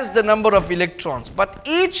as the number of electrons. But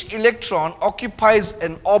each electron occupies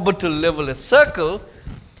an orbital level, a circle,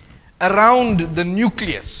 around the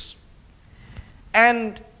nucleus.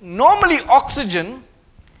 And normally oxygen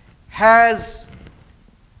has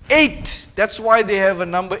 8. That's why they have a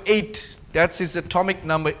number 8. That's its atomic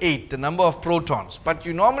number 8, the number of protons. But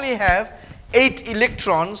you normally have 8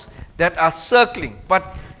 electrons that are circling.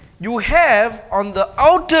 But you have on the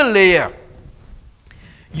outer layer,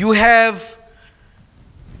 you have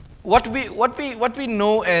what we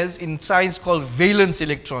know as in science called valence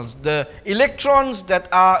electrons. The electrons that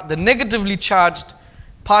are the negatively charged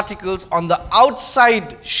particles on the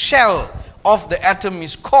outside shell of the atom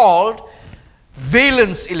is called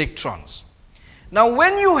valence electrons. Now,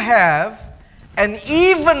 when you have an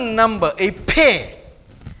even number, a pair,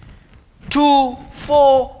 2,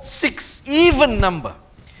 4, 6, even number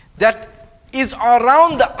that is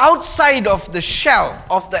around the outside of the shell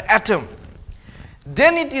of the atom,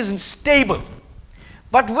 then it is stable.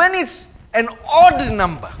 But when it's an odd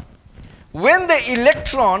number, when the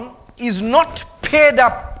electron is not paired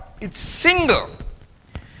up, it's single,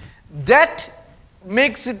 that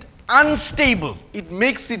makes it unstable. It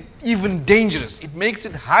makes it even dangerous. It makes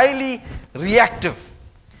it highly reactive.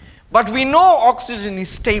 But we know oxygen is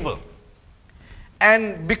stable,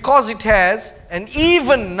 and because it has an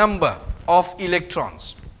even number of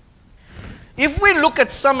electrons. If we look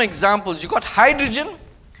at some examples, you got hydrogen,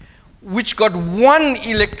 which got 1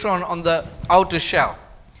 electron on the outer shell.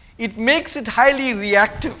 It makes it highly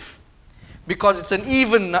reactive because it's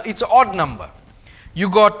it's an odd number. You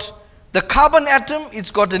got the carbon atom,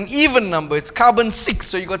 it's got an even number, it's carbon 6,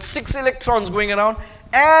 so you got 6 electrons going around,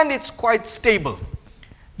 and it's quite stable.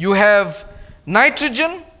 You have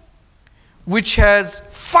nitrogen, which has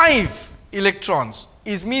 5 electrons.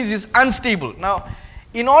 It means it's unstable. Now,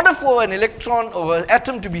 in order for an electron or an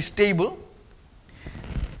atom to be stable,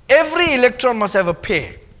 every electron must have a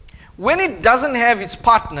pair. When it doesn't have its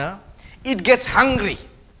partner, it gets hungry.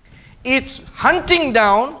 It's hunting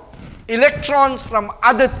down electrons from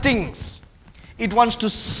other things. It wants to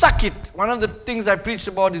suck it. One of the things I preached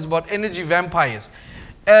about is about energy vampires.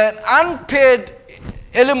 An unpaired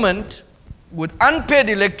element with unpaired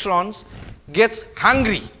electrons gets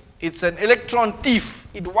hungry. It's an electron thief.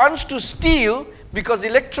 It wants to steal because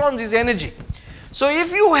electrons is energy. So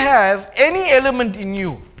if you have any element in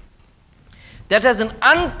you that has an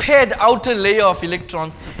unpaired outer layer of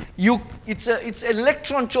electrons, it's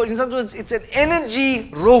electron choice. In other words, it's an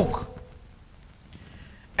energy rogue.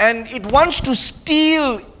 And it wants to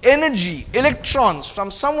steal energy, electrons from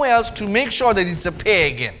somewhere else to make sure that it's a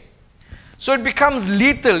pair again. So it becomes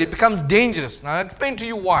lethal, it becomes dangerous. Now I'll explain to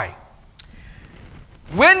you why.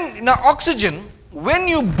 Now oxygen, when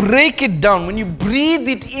you break it down, when you breathe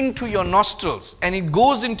it into your nostrils and it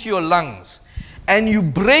goes into your lungs and you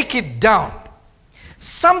break it down,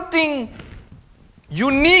 something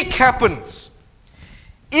unique happens.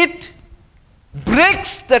 It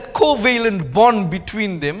breaks that covalent bond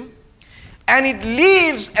between them and it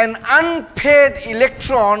leaves an unpaired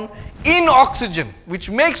electron in oxygen, which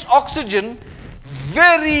makes oxygen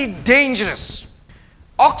very dangerous.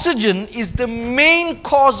 Oxygen is the main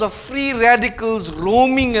cause of free radicals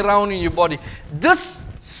roaming around in your body. This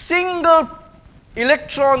single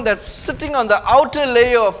electron that's sitting on the outer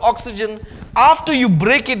layer of oxygen, after you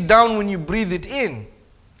break it down when you breathe it in,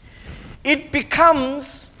 it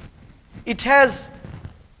has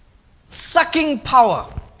sucking power.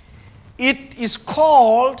 It is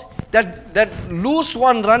called, that loose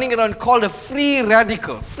one running around, called a free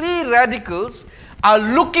radical. Free radicals are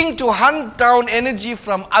looking to hunt down energy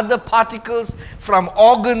from other particles, from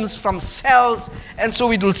organs, from cells, and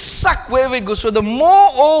so it will suck wherever it goes. So the more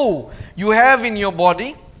O you have in your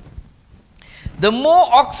body, the more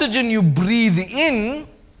oxygen you breathe in,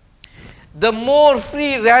 the more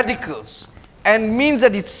free radicals, and means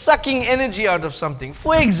that it's sucking energy out of something.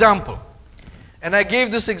 For example, and I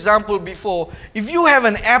gave this example before, if you have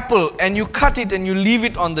an apple and you cut it and you leave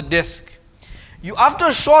it on the desk, after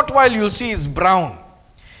a short while you'll see it's brown,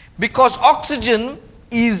 because oxygen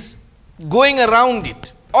is going around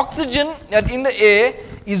it. Oxygen that in the air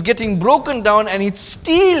is getting broken down and it's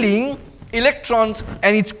stealing electrons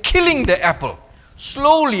and it's killing the apple.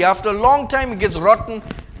 Slowly, after a long time, it gets rotten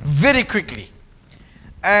very quickly.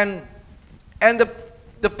 And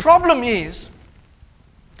the problem is,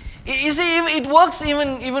 you see, it works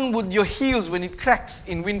even with your heels when it cracks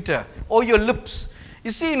in winter, or your lips.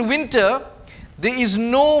 You see, in winter, there is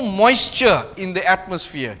no moisture in the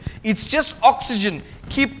atmosphere. It's just oxygen.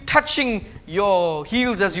 Keep touching your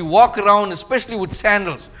heels as you walk around, especially with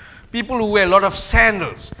sandals. People who wear a lot of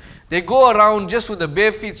sandals, they go around just with the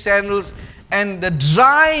bare feet sandals, and the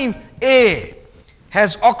dry air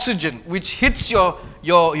has oxygen which hits your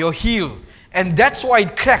heel, and that's why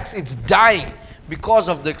it cracks. It's dying because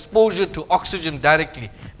of the exposure to oxygen directly.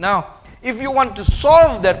 Now, if you want to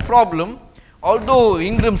solve that problem, although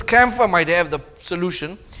Ingram's camphor might have the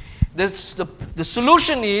solution, the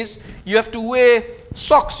solution is you have to wear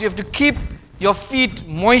socks. You have to keep your feet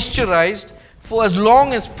moisturized for as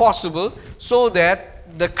long as possible so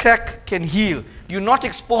that the crack can heal. You're not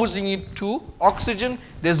exposing it to oxygen.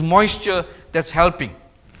 There's moisture that's helping.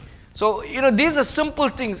 So, these are simple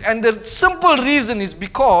things, and the simple reason is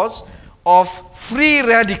because of free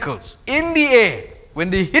radicals in the air. When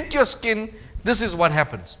they hit your skin, this is what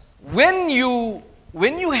happens. Every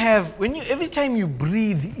time you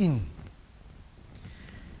breathe in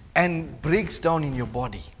and breaks down in your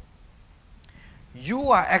body,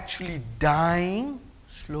 you are actually dying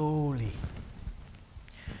slowly.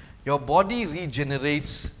 Your body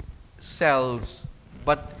regenerates cells,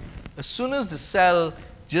 but as soon as the cell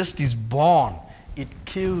just is born, it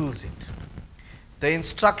kills it. The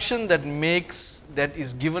instruction that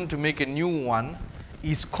is given to make a new one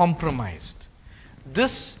is compromised.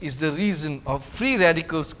 This is the reason of free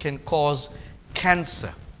radicals can cause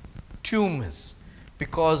cancer, tumors,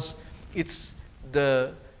 because it's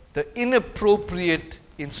the inappropriate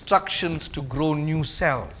instructions to grow new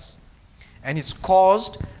cells, and it's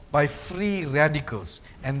caused by free radicals,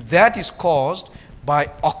 and that is caused by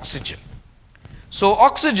oxygen. So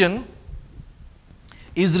oxygen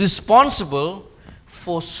is responsible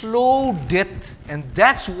for slow death, and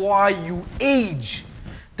that's why you age.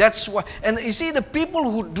 That's why, and you see, the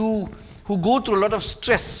people who go through a lot of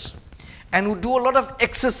stress and who do a lot of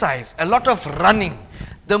exercise, a lot of running,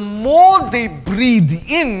 the more they breathe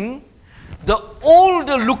in, the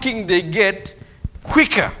older looking they get,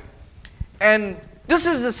 quicker. And this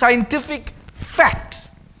is a scientific fact.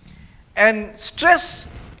 And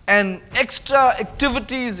stress and extra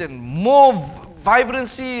activities and more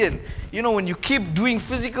vibrancy, and when you keep doing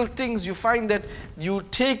physical things, you find that you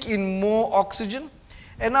take in more oxygen.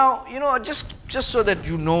 And now, just so that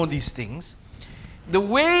you know these things, the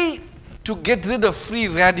way to get rid of free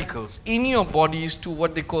radicals in your body is to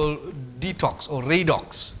what they call detox or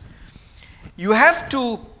redox. You have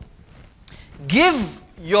to give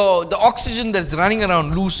the oxygen that's running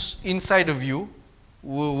around loose inside of you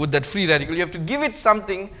with that free radical, you have to give it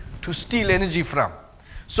something to steal energy from,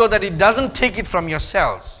 so that it doesn't take it from your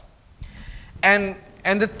cells. And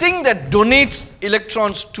the thing that donates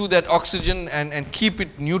electrons to that oxygen and keep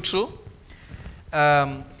it neutral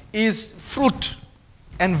is fruit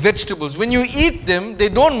and vegetables. When you eat them, they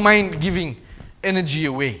don't mind giving energy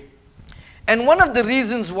away. And one of the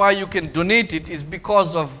reasons why you can donate it is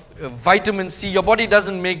because of vitamin C. Your body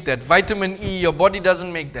doesn't make that. Vitamin E, your body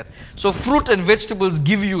doesn't make that. So fruit and vegetables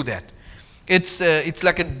give you that. It's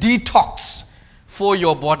like a detox for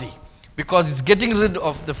your body, because it's getting rid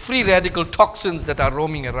of the free radical toxins that are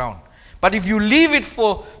roaming around. But if you leave it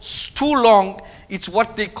for too long, it's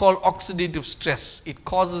what they call oxidative stress. It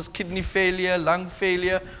causes kidney failure, lung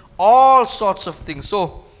failure, all sorts of things.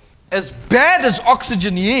 So as bad as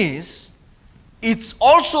oxygen is, it's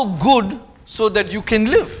also good so that you can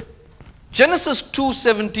live. Genesis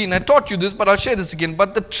 2:17, I taught you this, but I'll share this again.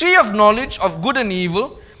 But the tree of knowledge of good and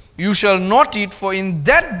evil you shall not eat, for in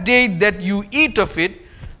that day that you eat of it,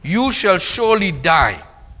 you shall surely die.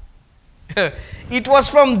 It was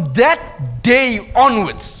from that day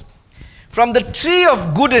onwards, from the tree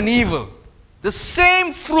of good and evil, the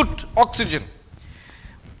same fruit, oxygen,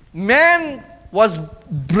 man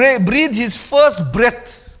breathed his first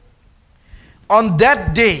breath on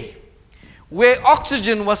that day, where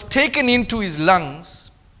oxygen was taken into his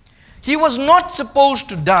lungs, he was not supposed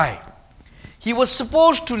to die. He was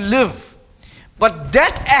supposed to live. But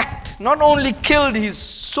that act not only killed his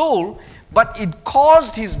soul, but it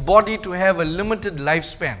caused his body to have a limited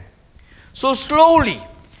lifespan. So slowly,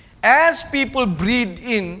 as people breathed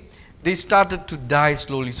in, they started to die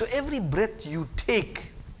slowly. So every breath you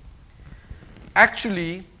take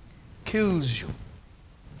actually kills you.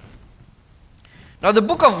 Now the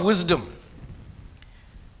book of wisdom,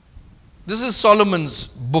 this is Solomon's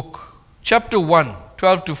book, chapter 1,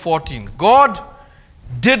 12 to 14. God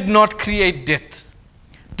did not create death.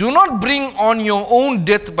 Do not bring on your own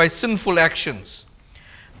death by sinful actions.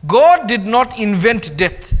 God did not invent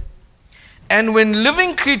death. And when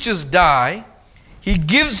living creatures die, it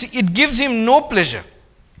gives him no pleasure.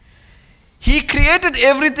 He created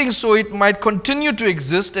everything so it might continue to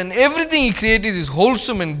exist, and everything he created is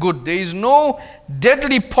wholesome and good. There is no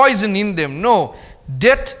deadly poison in them. No,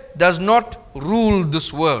 death does not rule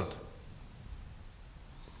this world.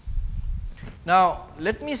 Now,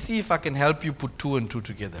 let me see if I can help you put two and two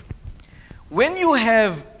together. When you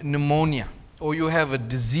have pneumonia or you have a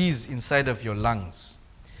disease inside of your lungs,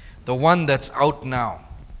 the one that's out now,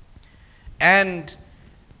 and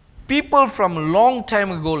people from a long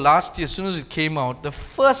time ago, last year, as soon as it came out, the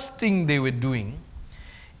first thing they were doing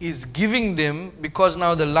is giving them, because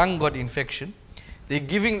now the lung got infection, they're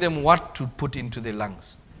giving them what to put into their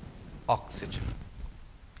lungs? Oxygen.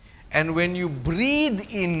 And when you breathe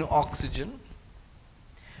in oxygen,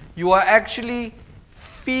 you are actually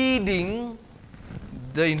feeding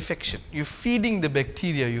the infection. You're feeding the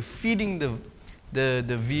bacteria. You're feeding the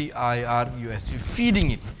virus. You're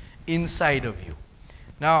feeding it inside of you.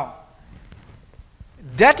 Now,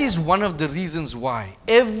 that is one of the reasons why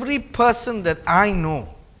every person that I know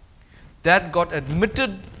that got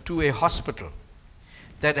admitted to a hospital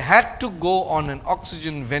that had to go on an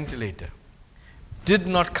oxygen ventilator did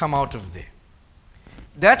not come out of there.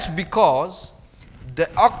 That's because the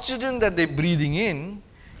oxygen that they're breathing in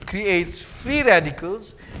creates free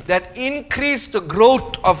radicals that increase the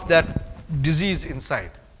growth of that disease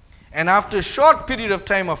inside. And after a short period of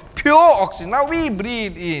time of pure oxygen, now we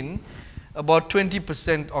breathe in about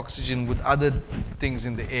 20% oxygen with other things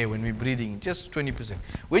in the air when we're breathing, just 20%.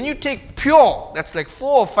 When you take pure, that's like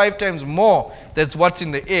 4 or 5 times more that's what's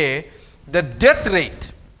in the air, the death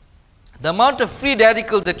rate, the amount of free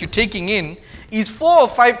radicals that you're taking in is 4 or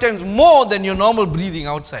 5 times more than your normal breathing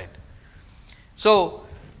outside. So,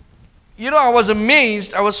 you know, I was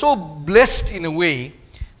amazed, I was so blessed in a way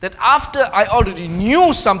that after I already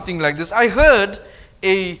knew something like this, I heard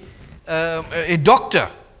a doctor,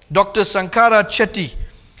 Dr. Sankara Chetty,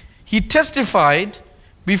 he testified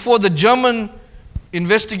before the German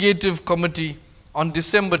Investigative Committee on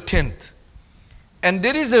December 10th. And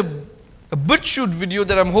there is a BitChute video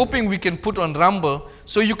that I'm hoping we can put on Rumble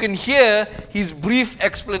so you can hear his brief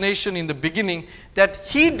explanation in the beginning that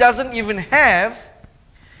he doesn't even have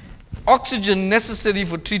oxygen necessary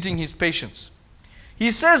for treating his patients. He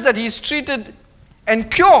says that he's treated and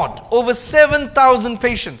cured over 7,000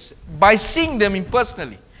 patients by seeing them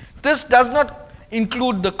impersonally. This does not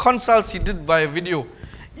include the consults he did via video.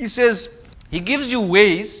 He says he gives you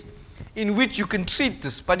ways in which you can treat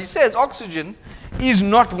this, but he says oxygen is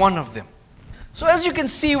not one of them. So as you can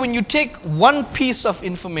see, when you take one piece of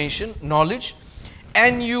information, knowledge,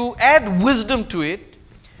 and you add wisdom to it,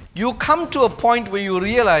 you come to a point where you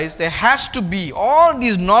realize there has to be all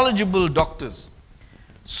these knowledgeable doctors,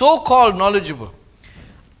 so-called knowledgeable,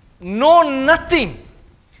 know nothing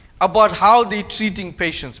about how they're treating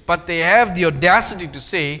patients, but they have the audacity to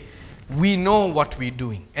say, we know what we're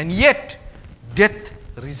doing. And yet, death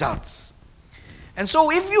results. And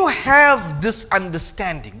so if you have this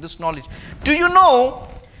understanding, this knowledge, do you know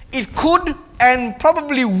it could and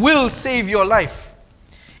probably will save your life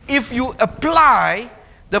if you apply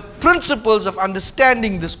the principles of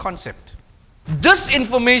understanding this concept. This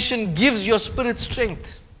information gives your spirit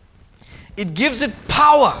strength. It gives it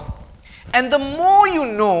power. And the more you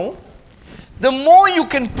know, the more you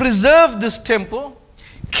can preserve this temple,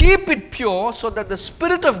 keep it pure so that the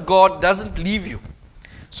Spirit of God doesn't leave you.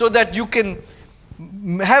 So that you can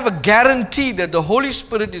have a guarantee that the Holy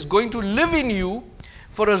Spirit is going to live in you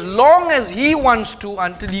for as long as He wants to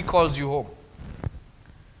until He calls you home.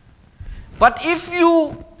 But if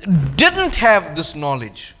you didn't have this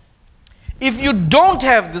knowledge, if you don't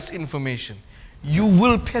have this information, you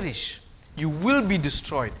will perish. You will be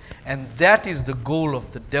destroyed. And that is the goal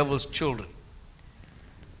of the devil's children.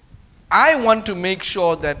 I want to make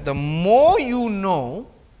sure that the more you know,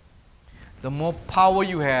 the more power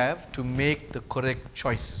you have to make the correct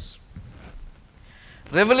choices.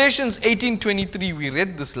 Revelations 18:23, we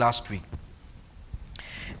read this last week.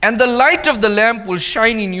 And the light of the lamp will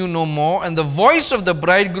shine in you no more, and the voice of the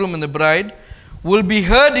bridegroom and the bride will be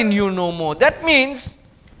heard in you no more. That means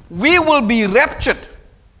we will be raptured.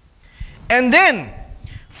 And then,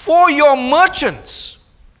 for your merchants,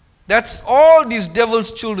 that's all these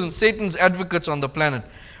devil's children, Satan's advocates on the planet,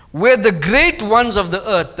 where the great ones of the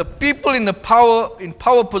earth, the people in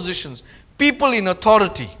power positions, people in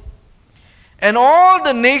authority, and all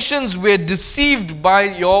the nations were deceived by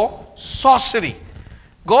your sorcery.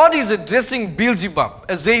 God is addressing Beelzebub,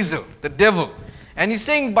 Azazel, the devil. And he's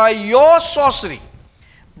saying, by your sorcery,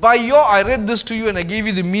 I read this to you and I gave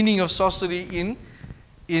you the meaning of sorcery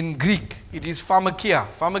in Greek. It is pharmakia.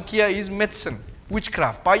 Pharmakia is medicine,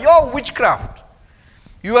 witchcraft. By your witchcraft,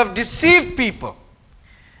 you have deceived people.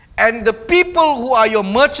 And the people who are your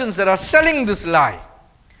merchants that are selling this lie,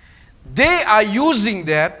 they are using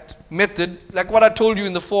that method, like what I told you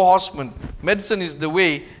in the 4 horsemen. Medicine is the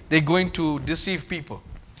way they're going to deceive people.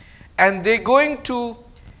 And they're going to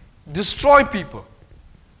destroy people.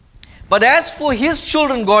 But as for his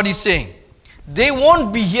children, God is saying, they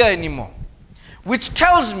won't be here anymore. Which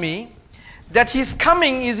tells me that his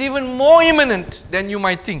coming is even more imminent than you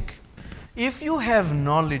might think. If you have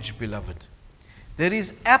knowledge, beloved, there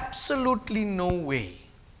is absolutely no way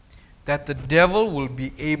that the devil will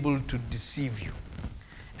be able to deceive you.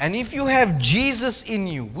 And if you have Jesus in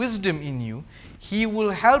you, wisdom in you, he will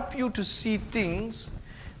help you to see things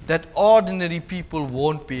that ordinary people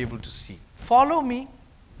won't be able to see. Follow me,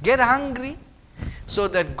 get hungry, so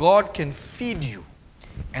that God can feed you.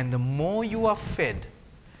 And the more you are fed,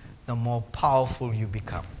 the more powerful you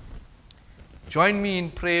become. Join me in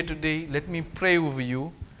prayer today. Let me pray over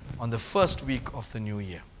you on the first week of the new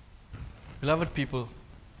year. Beloved people,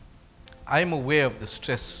 I am aware of the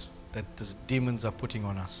stress that these demons are putting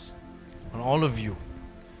on us, on all of you.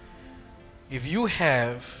 If you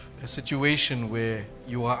have a situation where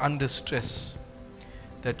you are under stress,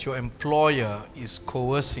 that your employer is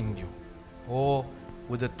coercing you, or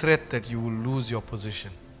with a threat that you will lose your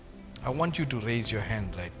position, I want you to raise your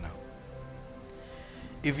hand right now.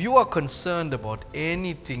 If you are concerned about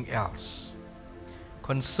anything else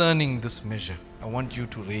concerning this measure, I want you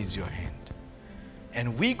to raise your hand.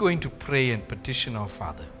 And we're going to pray and petition our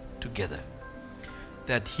Father together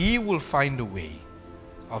that he will find a way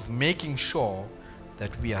of making sure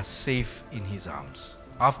that we are safe in his arms.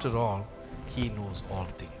 After all, he knows all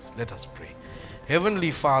things. Let us pray.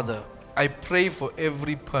 Heavenly Father, I pray for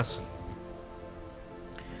every person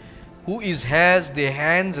who has their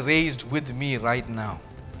hands raised with me right now.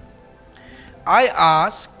 I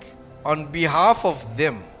ask on behalf of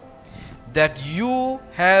them that you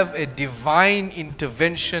have a divine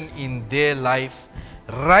intervention in their life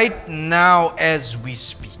right now as we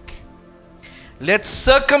speak. Let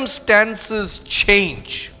circumstances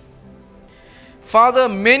change. Father,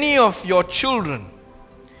 many of your children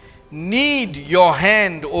need your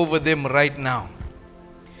hand over them right now.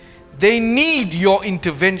 They need your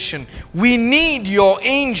intervention. We need your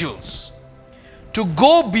angels to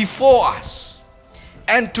go before us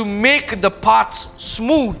and to make the paths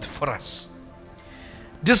smooth for us.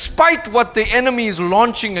 Despite what the enemy is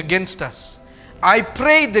launching against us, I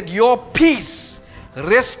pray that your peace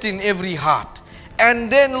rest in every heart.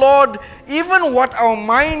 And then, Lord, even what our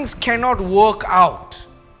minds cannot work out,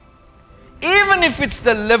 even if it's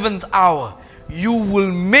the 11th hour, you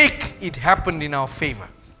will make it happen in our favor.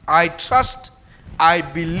 I trust, I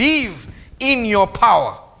believe in your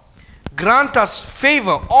power. Grant us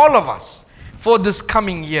favor, all of us, for this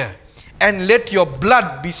coming year. And let your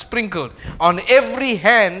blood be sprinkled on every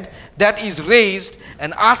hand that is raised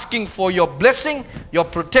and asking for your blessing, your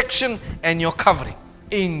protection, and your covering.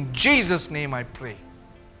 In Jesus' name I pray.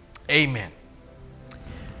 Amen.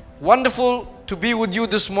 Wonderful to be with you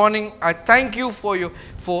this morning. I thank you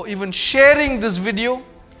for even sharing this video.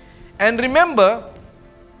 And remember,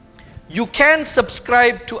 you can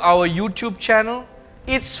subscribe to our YouTube channel.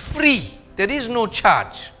 It's free. There is no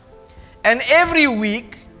charge. And every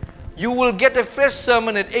week, you will get a fresh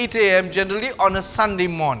sermon at 8 a.m. generally on a Sunday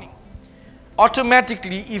morning.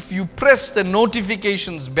 Automatically, if you press the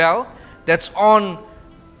notifications bell that's on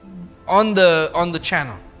the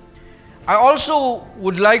channel. I also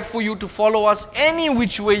would like for you to follow us any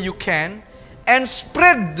which way you can and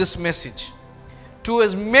spread this message to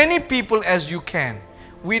as many people as you can.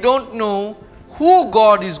 We don't know who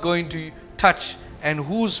God is going to touch and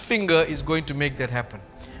whose finger is going to make that happen.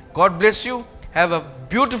 God bless you. Have a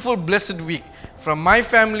beautiful, blessed week. From my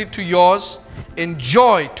family to yours,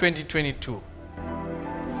 enjoy 2022.